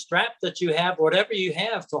that, and the strap that you have, whatever you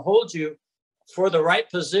have to hold you for the right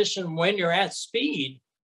position when you're at speed.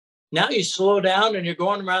 Now you slow down and you're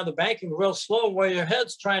going around the banking real slow where your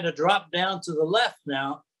head's trying to drop down to the left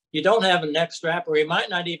now. You don't have a neck strap, or you might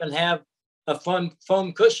not even have a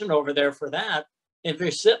foam cushion over there for that. If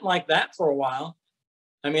you're sitting like that for a while,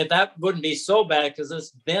 I mean, that wouldn't be so bad, because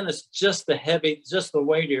it's just the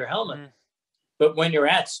weight of your helmet. But when you're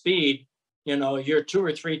at speed, you're 2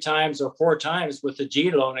 or 3 times or 4 times with the G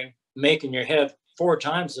loading, making your head 4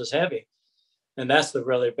 times as heavy. And that's the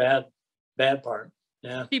really bad part.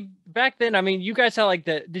 Yeah. See, back then, I mean, you guys had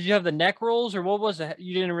did you have the neck rolls, or what was it?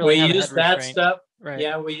 You didn't really have used that stuff. Right.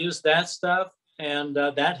 Yeah, we used that stuff. And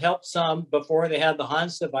that helped some before they had the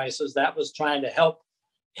Hans devices. That was trying to help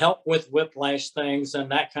with whiplash things and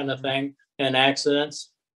that kind of thing, and accidents.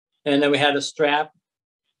 And then we had a strap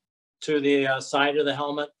to the side of the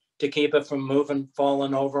helmet to keep it from moving,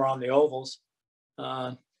 falling over on the ovals.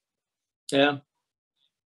 Yeah.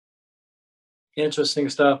 Interesting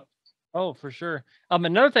stuff. Oh, for sure.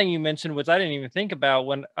 Another thing you mentioned, which I didn't even think about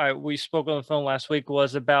when we spoke on the phone last week,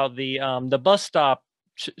 was about the bus stop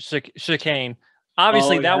chicane.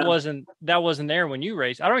 Obviously, that wasn't there when you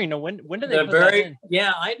raced. I don't even know when did they put that in?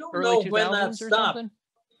 Yeah, I don't know when that stopped.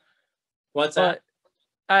 What's that?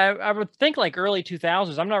 I would think like early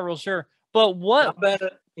 2000s. I'm not real sure. But what?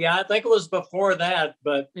 Yeah, I think it was before that.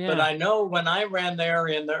 But I know when I ran there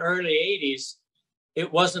in the early 80s, it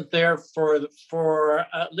wasn't there for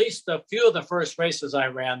at least a few of the first races I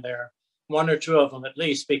ran there, 1 or 2 of them at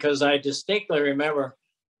least, because I distinctly remember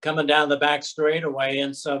coming down the back straightaway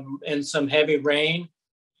in some heavy rain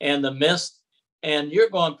and the mist, and you're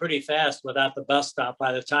going pretty fast without the bus stop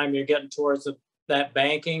by the time you're getting towards that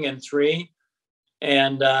banking and 3.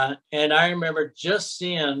 And I remember just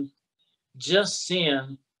seeing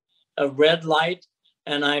a red light,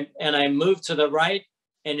 and I moved to the right,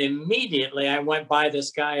 and immediately I went by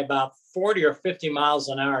this guy about 40 or 50 miles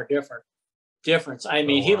an hour difference. I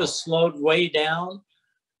mean, he was slowed way down,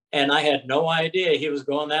 and I had no idea he was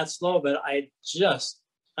going that slow, but I had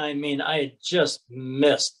just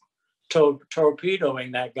missed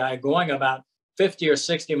torpedoing that guy, going about 50 or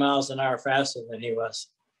 60 miles an hour faster than he was.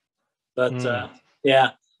 But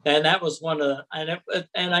yeah, and that was one of the,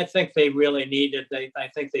 and I think they really needed, I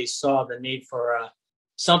think they saw the need for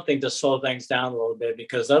something to slow things down a little bit,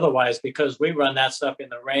 because we run that stuff in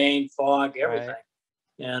the rain, fog, everything. Right.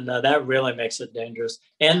 And that really makes it dangerous.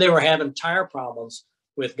 And they were having tire problems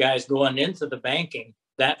with guys going into the banking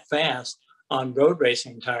that fast on road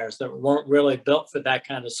racing tires that weren't really built for that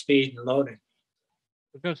kind of speed and loading.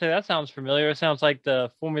 I was going to say, that sounds familiar. It sounds like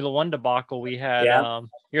the Formula One debacle we had.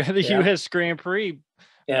 The U.S. Grand Prix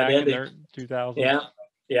back in the 2000s.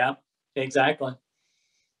 Yeah, exactly.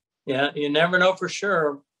 Yeah, you never know for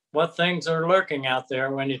sure what things are lurking out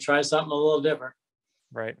there when you try something a little different.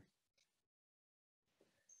 Right.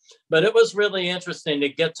 But it was really interesting to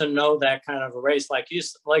get to know that kind of a race. Like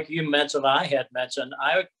you mentioned, I had mentioned,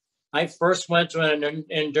 I first went to an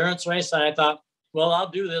endurance race, and I thought, well, I'll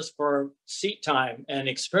do this for seat time and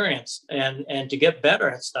experience and to get better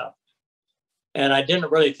at stuff. And I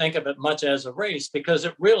didn't really think of it much as a race, because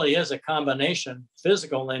it really is a combination,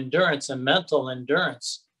 physical endurance and mental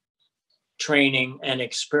endurance training and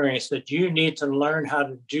experience, that you need to learn how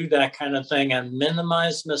to do that kind of thing and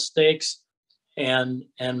minimize mistakes and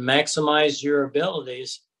maximize your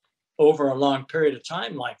abilities over a long period of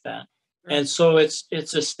time like that. And so it's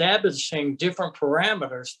establishing different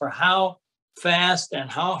parameters for how fast and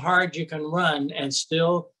how hard you can run, and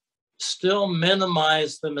still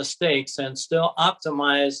minimize the mistakes and still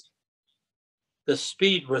optimize the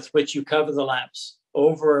speed with which you cover the laps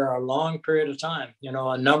over a long period of time,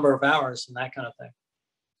 a number of hours and that kind of thing.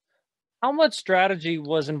 How much strategy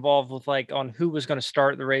was involved with on who was going to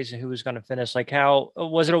start the race and who was going to finish? How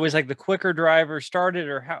was it always the quicker driver started,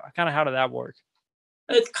 or how did that work?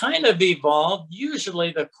 It kind of evolved.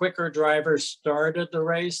 Usually the quicker driver started the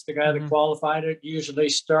race. The guy that qualified it usually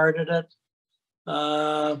started it.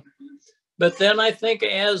 But then I think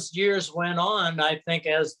as years went on, I think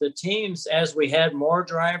as the teams, as we had more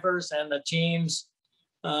drivers and the teams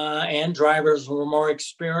and drivers were more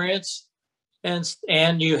experienced,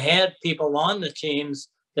 and you had people on the teams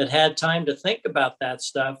that had time to think about that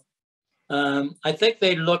stuff, I think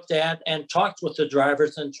they looked at and talked with the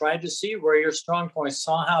drivers and tried to see where your strong points,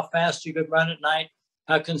 saw how fast you could run at night,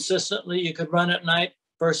 how consistently you could run at night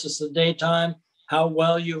versus the daytime, how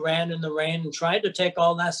well you ran in the rain, and tried to take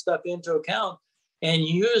all that stuff into account and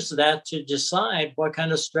use that to decide what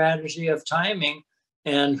kind of strategy of timing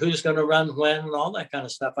and who's going to run when and all that kind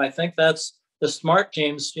of stuff. I think that's the smart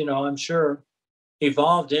teams, you know, I'm sure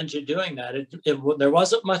evolved into doing that. There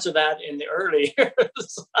wasn't much of that in the early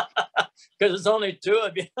years because it's only two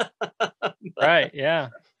of you. Right. Yeah.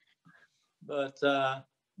 But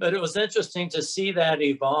it was interesting to see that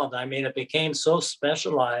evolve. I mean, it became so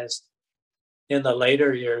specialized in the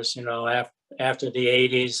later years, you know, after the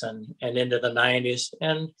 80s and into the 90s,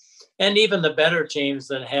 and even the better teams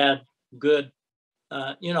that had good,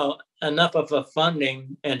 you know, enough of a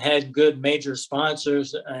funding and had good major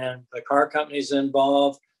sponsors and the car companies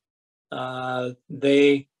involved.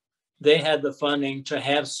 They had the funding to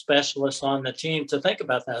have specialists on the team to think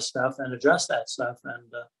about that stuff and address that stuff.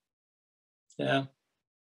 And yeah.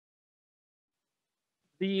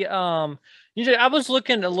 I was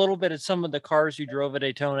looking a little bit at some of the cars you drove at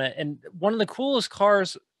Daytona, and one of the coolest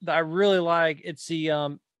cars that I really like, it's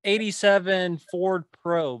the 87 Ford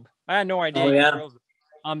Probe. I had no idea you drove it.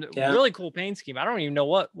 Really cool paint scheme. I don't even know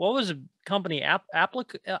what was the company,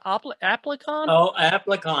 Applicon? Oh,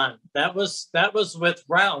 Applicon. That was with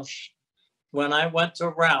Roush. When I went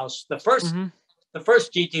to Roush, the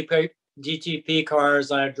first GTP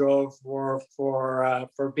cars I drove were for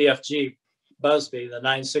BFG Busby, the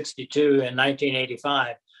 962 in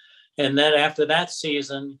 1985. And then after that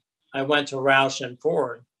season, I went to Roush and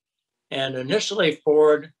Ford. And initially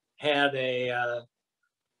Ford had a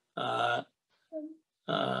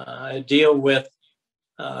deal with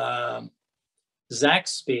Zach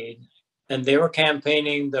Speed, and they were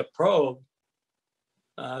campaigning the Probe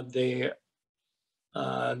that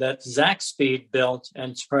Zach Speed built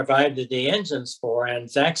and provided the engines for,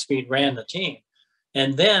 and Zach Speed ran the team.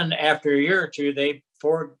 And then after a year or two,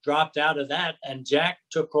 Ford dropped out of that, and Jack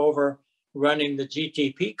took over running the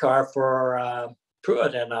GTP car for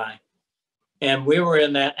Pruitt and I. And we were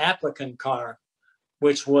in that Applicant car,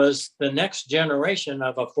 which was the next generation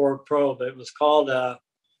of a Ford Probe. It was called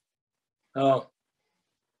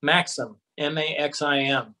Maxim,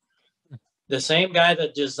 Maxim. The same guy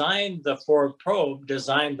that designed the Ford Probe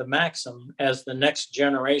designed the Maxim as the next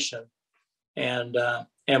generation. And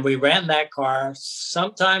we ran that car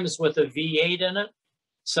sometimes with a V8 in it,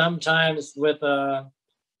 sometimes with a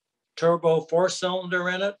turbo 4-cylinder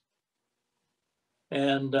in it.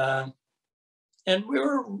 And we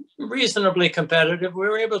were reasonably competitive. We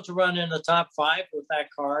were able to run in the top 5 with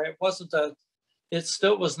that car. It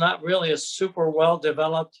still was not really a super well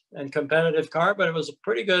developed and competitive car, but it was a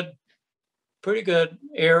pretty good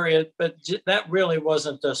area. But that really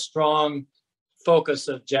wasn't a strong focus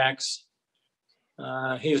of Jack's.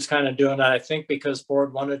 He was kind of doing that, I think, because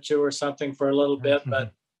Ford wanted to or something for a little bit.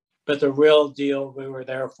 But the real deal we were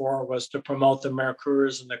there for was to promote the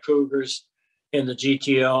Mercurs and the Cougars in the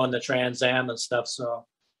GTO and the Trans Am and stuff. So,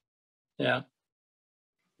 yeah.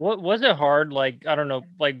 What was it hard? Like, I don't know,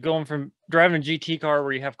 like going from driving a GT car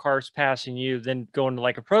where you have cars passing you, then going to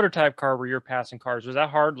like a prototype car where you're passing cars. Was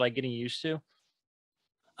that hard, like getting used to?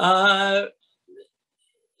 And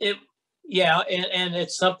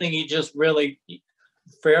it's something you just really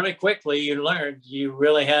fairly quickly you learned. You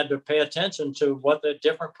really had to pay attention to what the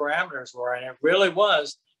different parameters were. And it really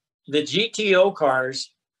was the GTO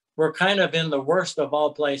cars were kind of in the worst of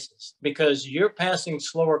all places because you're passing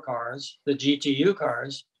slower cars, the GTU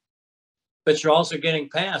cars, but you're also getting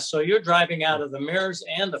passed. So you're driving out of the mirrors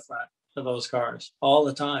and the front of those cars all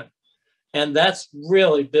the time. And that's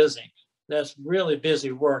really busy. That's really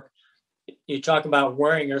busy work. You talk about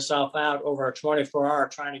wearing yourself out over a 24-hour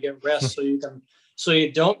trying to get rest so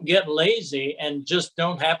you don't get lazy and just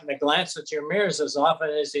don't happen to glance at your mirrors as often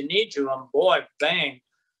as you need to. And boy, bang,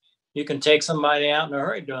 you can take somebody out in a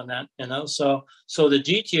hurry doing that, you know? So the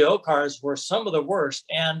GTO cars were some of the worst.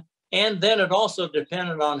 And then it also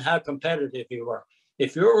depended on how competitive you were.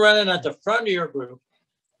 If you were running at the front of your group,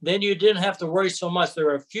 then you didn't have to worry so much. There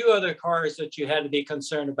were a few other cars that you had to be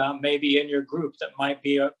concerned about, maybe in your group that might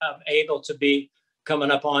be able to be coming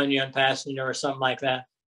up on you and passing you or something like that.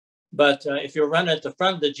 But if you're running at the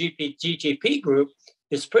front of the GTP group,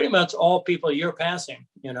 it's pretty much all people you're passing,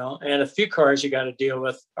 you know, and a few cars you got to deal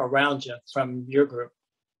with around you from your group.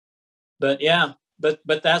 But yeah, but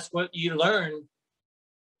that's what you learn.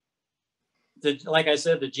 Like I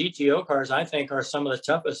said, the GTO cars, I think, are some of the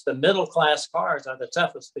toughest. The middle class cars are the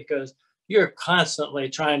toughest because you're constantly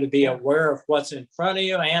trying to be aware of what's in front of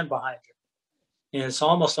you and behind you. And it's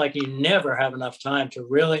almost like you never have enough time to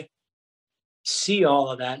really see all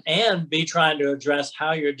of that and be trying to address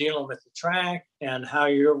how you're dealing with the track and how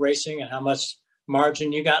you're racing and how much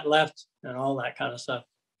margin you got left and all that kind of stuff.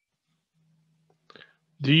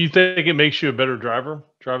 Do you think it makes you a better driver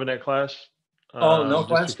driving that class? Oh, no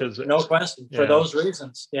question. No question. For those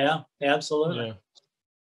reasons. Yeah, absolutely. Yeah.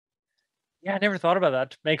 Yeah, I never thought about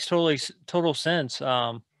that. Makes total sense.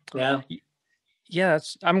 Yeah. Yeah,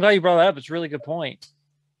 I'm glad you brought that up. It's a really good point.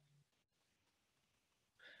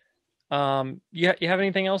 You have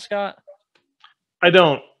anything else, Scott? I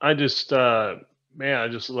don't. I just man, I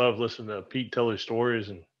just love listening to Pete tell his stories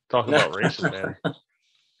and talk about racing, man.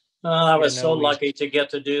 I was so lucky to get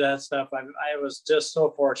to do that stuff. I was just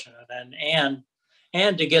so fortunate,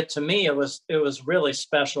 and to get to me, it was really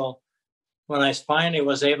special when I finally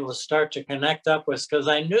was able to start to connect up with, because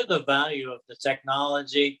I knew the value of the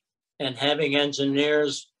technology and having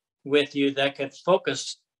engineers with you that could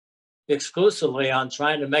focus exclusively on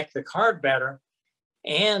trying to make the car better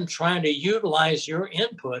and trying to utilize your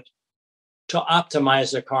input to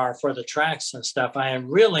optimize the car for the tracks and stuff. I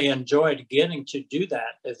really enjoyed getting to do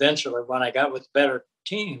that eventually when I got with better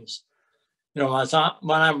teams. You know,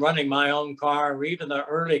 when I'm running my own car, or even the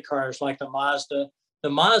early cars like the Mazda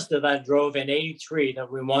that I drove in '83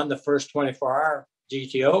 that we won the first 24-hour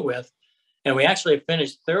GTO with. And we actually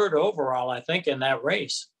finished third overall, I think, in that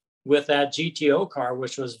race with that GTO car,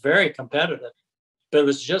 which was very competitive. But it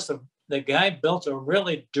was just the guy built a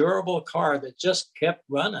really durable car that just kept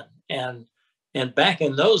running. And back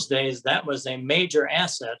in those days, that was a major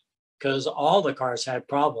asset because all the cars had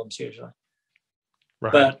problems usually.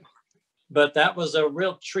 Right. But that was a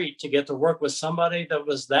real treat to get to work with somebody that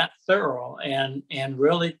was that thorough and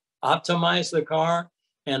really optimize the car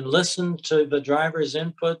and listen to the driver's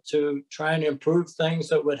input to try and improve things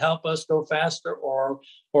that would help us go faster or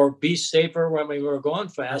be safer when we were going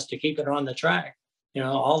fast to keep it on the track. You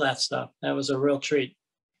know, all that stuff. That was a real treat.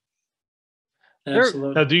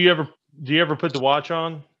 Absolutely. Now, do you ever put the watch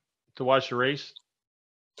on to watch the race?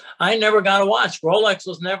 I never got a watch. Rolex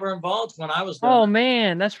was never involved when I was doing Oh it.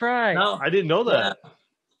 man, that's right. No, I didn't know that. Yeah.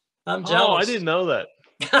 I'm jealous. Oh, I didn't know that.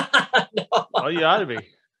 No. Oh, you ought to be.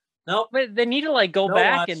 Nope. But they need to like go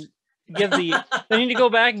back and give the. They need to go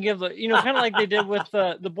back and give the. You know, kind of like they did with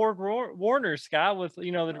the Borg Warner, Scott. With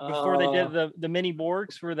before they did the mini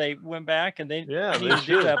Borgs, where they went back and they need to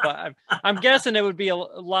do that. But I'm guessing it would be a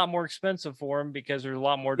lot more expensive for them because there's a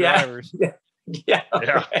lot more drivers. Yeah.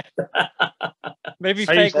 Maybe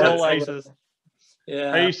fake Rolexes.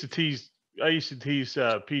 Yeah. I used to tease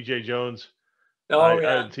PJ Jones. I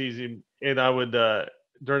would tease him, and I would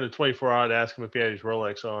during the 24-hour, I'd ask him if he had his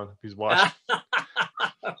Rolex on, if he's watching.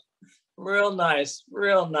 Real nice.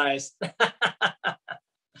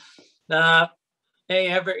 Hey,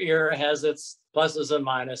 every era has its pluses and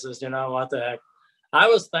minuses. You know what the heck? I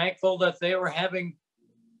was thankful that they were having.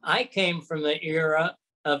 I came from the era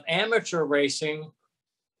of amateur racing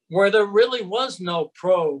where there really was no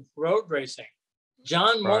pro road racing.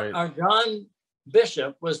 John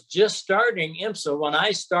Bishop was just starting IMSA when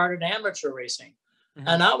I started amateur racing. Mm-hmm.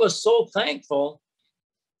 And I was so thankful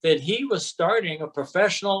that he was starting a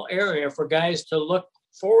professional area for guys to look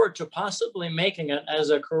forward to possibly making it as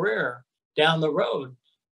a career down the road.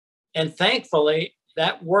 And thankfully,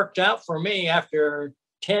 that worked out for me after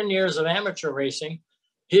 10 years of amateur racing.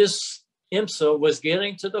 His IMSA was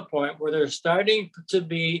getting to the point where there's starting to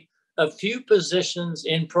be a few positions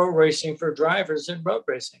in pro racing for drivers in road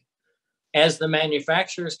racing. As the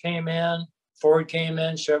manufacturers came in, Ford came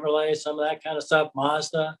in, Chevrolet, some of that kind of stuff,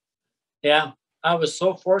 Mazda. Yeah, I was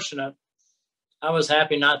so fortunate. I was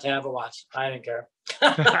happy not to have a watch. I didn't care.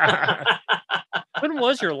 When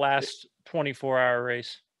was your last 24-hour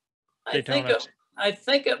race? Daytona? I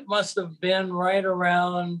think it must have been right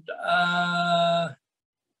around.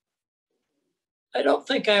 I don't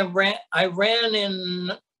think I ran. I ran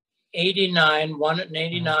in '89, won it in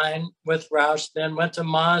 '89 with Roush, then went to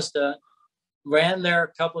Mazda, ran there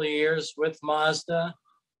a couple of years with Mazda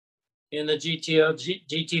in the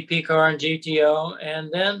GTP car and GTO.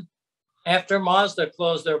 And then after Mazda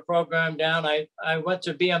closed their program down, I went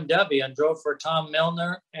to BMW and drove for Tom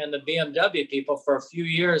Milner and the BMW people for a few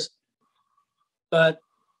years. But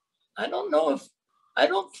I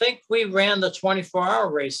don't think we ran the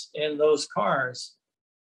 24-hour race in those cars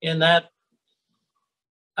in that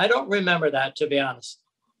I don't remember that, to be honest.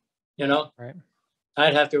 You know, Right.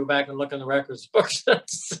 I'd have to go back and look in the records books to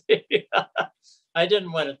see. I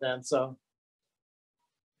didn't win it then, so.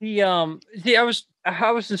 I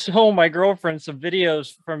was just showing my girlfriend some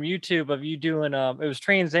videos from YouTube of you doing it was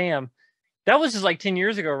Trans Am. That was just like 10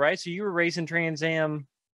 years ago, right? So you were racing Trans Am,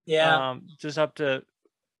 Yeah. just up to,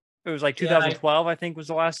 it was like Yeah, 2012, I think was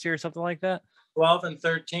the last year or something like that. 12 and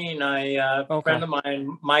 13, a Okay. friend of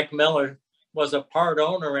mine, Mike Miller, was a part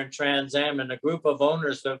owner in Trans Am, and a group of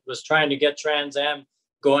owners that was trying to get Trans Am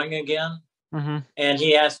going again. Mm-hmm. And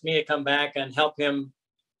he asked me to come back and help him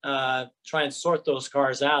try and sort those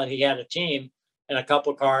cars out. He had a team and a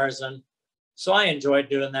couple cars, and so I enjoyed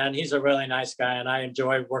doing that. And he's a really nice guy, and I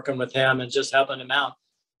enjoyed working with him and just helping him out.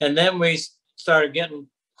 And then we started getting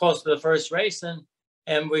close to the first race,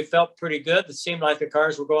 and we felt pretty good. It seemed like the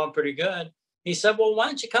cars were going pretty good. He said, well, why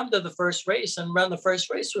don't you come to the first race and run the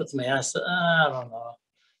first race with me? I said, I don't know.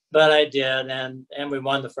 But I did, and we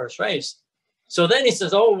won the first race. So then he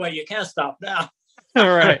says, oh, well, you can't stop now.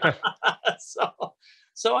 All right.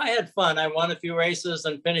 So I had fun. I won a few races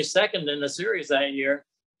and finished second in the series that year.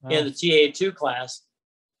 Wow. In the TA2 class.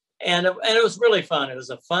 And it was really fun. It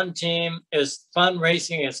was a fun team. It was fun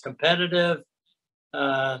racing. It's competitive,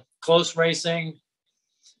 close racing.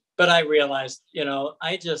 But I realized, you know,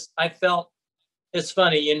 I felt, it's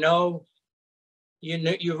funny,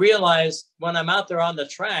 you realize when I'm out there on the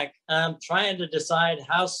track, I'm trying to decide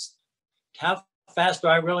how fast do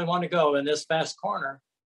I really want to go in this fast corner.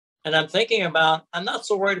 And I'm thinking about, I'm not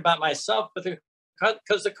so worried about myself, but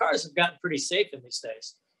because the cars have gotten pretty safe in these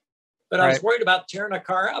days. But I was worried about tearing a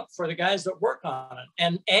car up for the guys that work on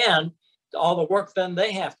it, and all the work then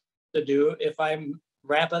they have to do if I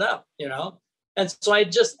wrap it up, you know. And so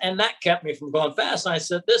and that kept me from going fast. And I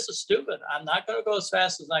said, this is stupid. I'm not going to go as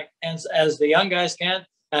fast as the young guys can,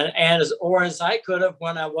 and as I could have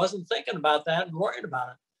when I wasn't thinking about that and worried about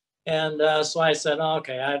it. And so I said, oh,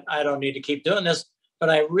 okay, I don't need to keep doing this. But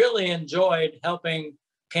I really enjoyed helping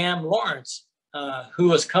Cam Lawrence, who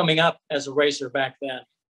was coming up as a racer back then.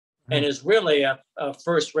 And is really a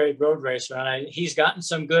first-rate road racer. And he's gotten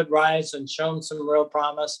some good rides and shown some real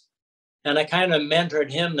promise. And I kind of mentored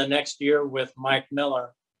him the next year with Mike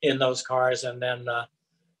Miller in those cars. And then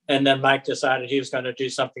Mike decided he was going to do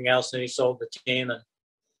something else, and he sold the team. And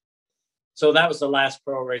so that was the last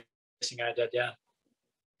pro racing I did. Yeah.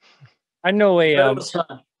 I know it was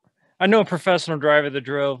fun. I know a professional driver that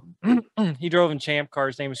drove. He drove in champ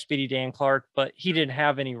cars. His name was Speedy Dan Clark, but he didn't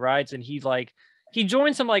have any rides, and he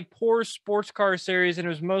joined some like poor sports car series, and it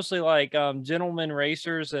was mostly like gentleman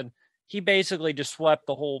racers, and he basically just swept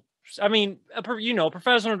the whole. I mean,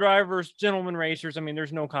 professional drivers, gentleman racers. I mean,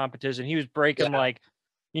 there's no competition. He was breaking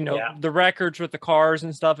the records with the cars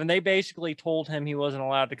and stuff, and they basically told him he wasn't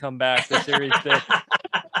allowed to come back to series.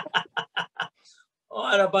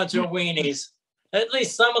 What a bunch of weenies. At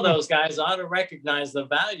least some of those guys ought to recognize the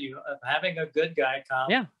value of having a good guy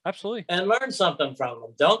come. Yeah, absolutely. And learn something from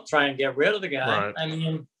them. Don't try and get rid of the guy. Right. I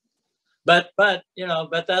mean, but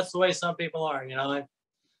that's the way some people are, you know.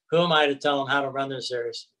 Who am I to tell them how to run their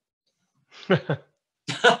series? But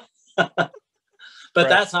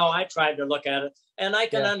that's how I tried to look at it. And I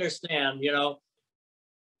can understand, you know,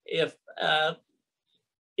 if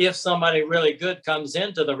somebody really good comes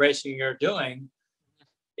into the racing you're doing,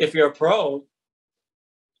 if you're a pro,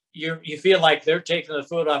 you feel like they're taking the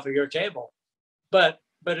food off of your table. But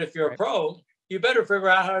if you're a pro, you better figure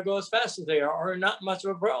out how to go as fast as they are, or you're not much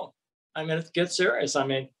of a pro. I mean, it gets serious. I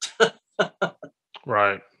mean,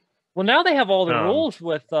 right. Well, now they have all the rules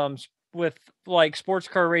with like sports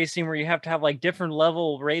car racing, where you have to have like different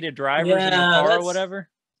level rated drivers in your car or whatever.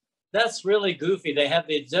 That's really goofy. They have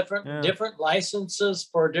the different licenses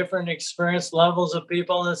for different experience levels of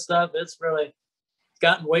people and stuff. It's really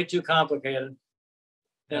gotten way too complicated.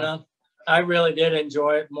 You know, I really did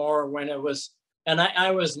enjoy it more when it was, and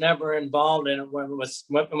I was never involved in it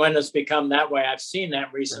when it's become that way. I've seen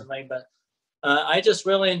that recently, but I just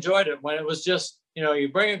really enjoyed it when it was just, you know, you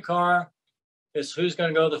bring a car, it's who's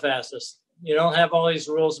going to go the fastest. You don't have all these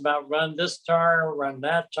rules about run this tire, run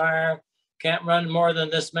that tire, can't run more than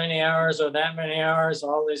this many hours or that many hours.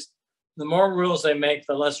 All these, the more rules they make,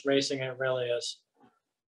 the less racing it really is.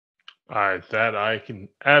 All right, that I can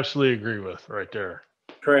absolutely agree with right there.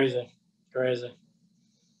 Crazy.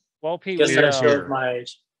 Well, Pete, guess that shows my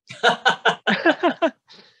age.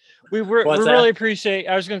 we really appreciate.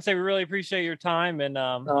 I was going to say we really appreciate your time, and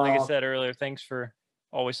like I said earlier, thanks for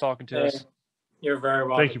always talking to us. You're very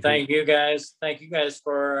welcome. Thank you guys. Thank you guys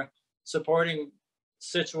for supporting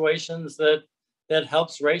situations that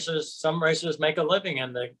helps racers. Some racers make a living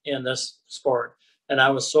in this sport, And I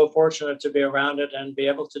was so fortunate to be around it and be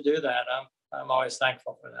able to do that. I'm always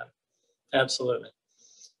thankful for that. Absolutely.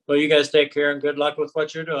 Well, you guys take care and good luck with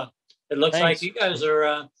what you're doing. It looks Thanks. like you guys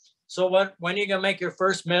are. So when are you gonna make your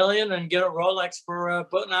first million and get a Rolex for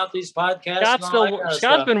putting out these podcasts?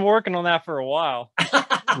 Scott's been working on that for a while.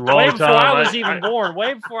 Long Way before time. I was even born.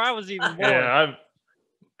 Way before I was even born. Yeah,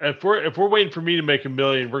 if we're waiting for me to make $1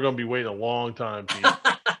 million, we're going to be waiting a long time, Pete.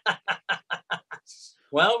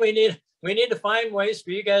 Well, we need to find ways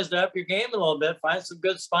for you guys to up your game a little bit. Find some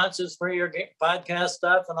good sponsors for your podcast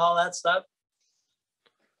stuff and all that stuff.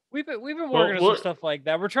 We've been working on some stuff like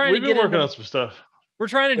that. We're trying to get working on some stuff. We're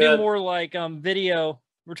trying to do more like video.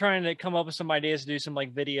 We're trying to come up with some ideas to do some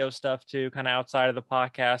like video stuff too, kind of outside of the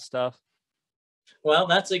podcast stuff. Well,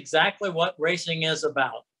 that's exactly what racing is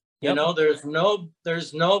about. Yep. You know,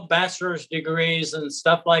 there's no bachelor's degrees and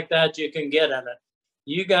stuff like that you can get in it.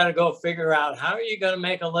 You got to go figure out how are you going to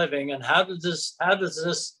make a living and how does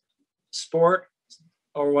this sport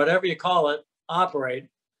or whatever you call it operate?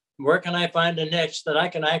 Where can I find a niche that I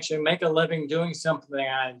can actually make a living doing something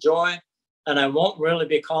I enjoy and I won't really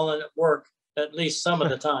be calling it work at least some of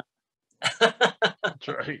the time. That's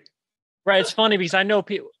right. Right. It's funny because I know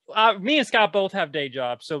people, me and Scott both have day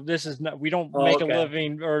jobs. So this is not, we don't make a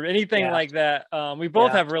living or anything like that. We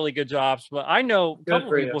both have really good jobs, but I know a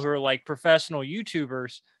couple people who are like professional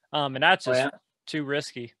YouTubers. And that's just too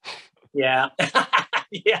risky. Yeah.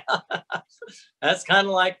 Yeah. That's kind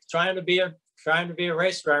of like trying to be a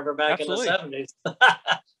race driver back in the 70s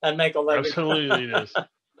and make a living. Absolutely it is.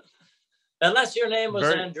 Unless your name was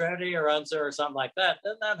Andretti or Unser or something like that,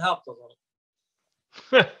 then that helped a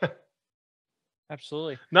little.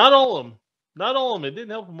 Absolutely. Not all of them. It didn't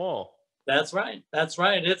help them all. That's right. That's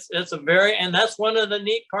right. It's a very, and that's one of the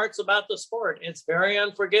neat parts about the sport. It's very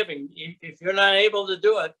unforgiving. If you're not able to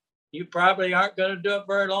do it, you probably aren't going to do it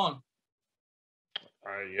very long.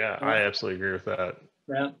 I absolutely agree with that.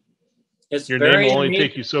 Yeah. It's your name will only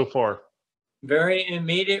take you so far. Very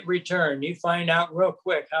immediate return. You find out real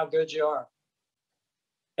quick how good you are.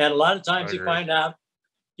 And a lot of times you find out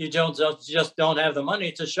you just don't have the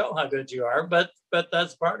money to show how good you are, but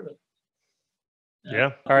that's part of it.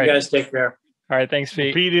 Yeah. All right. You guys take care. All right. Thanks,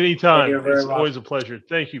 Pete. Pete, anytime. It's always a pleasure.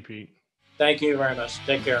 Thank you, Pete. Thank you very much.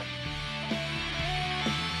 Take care.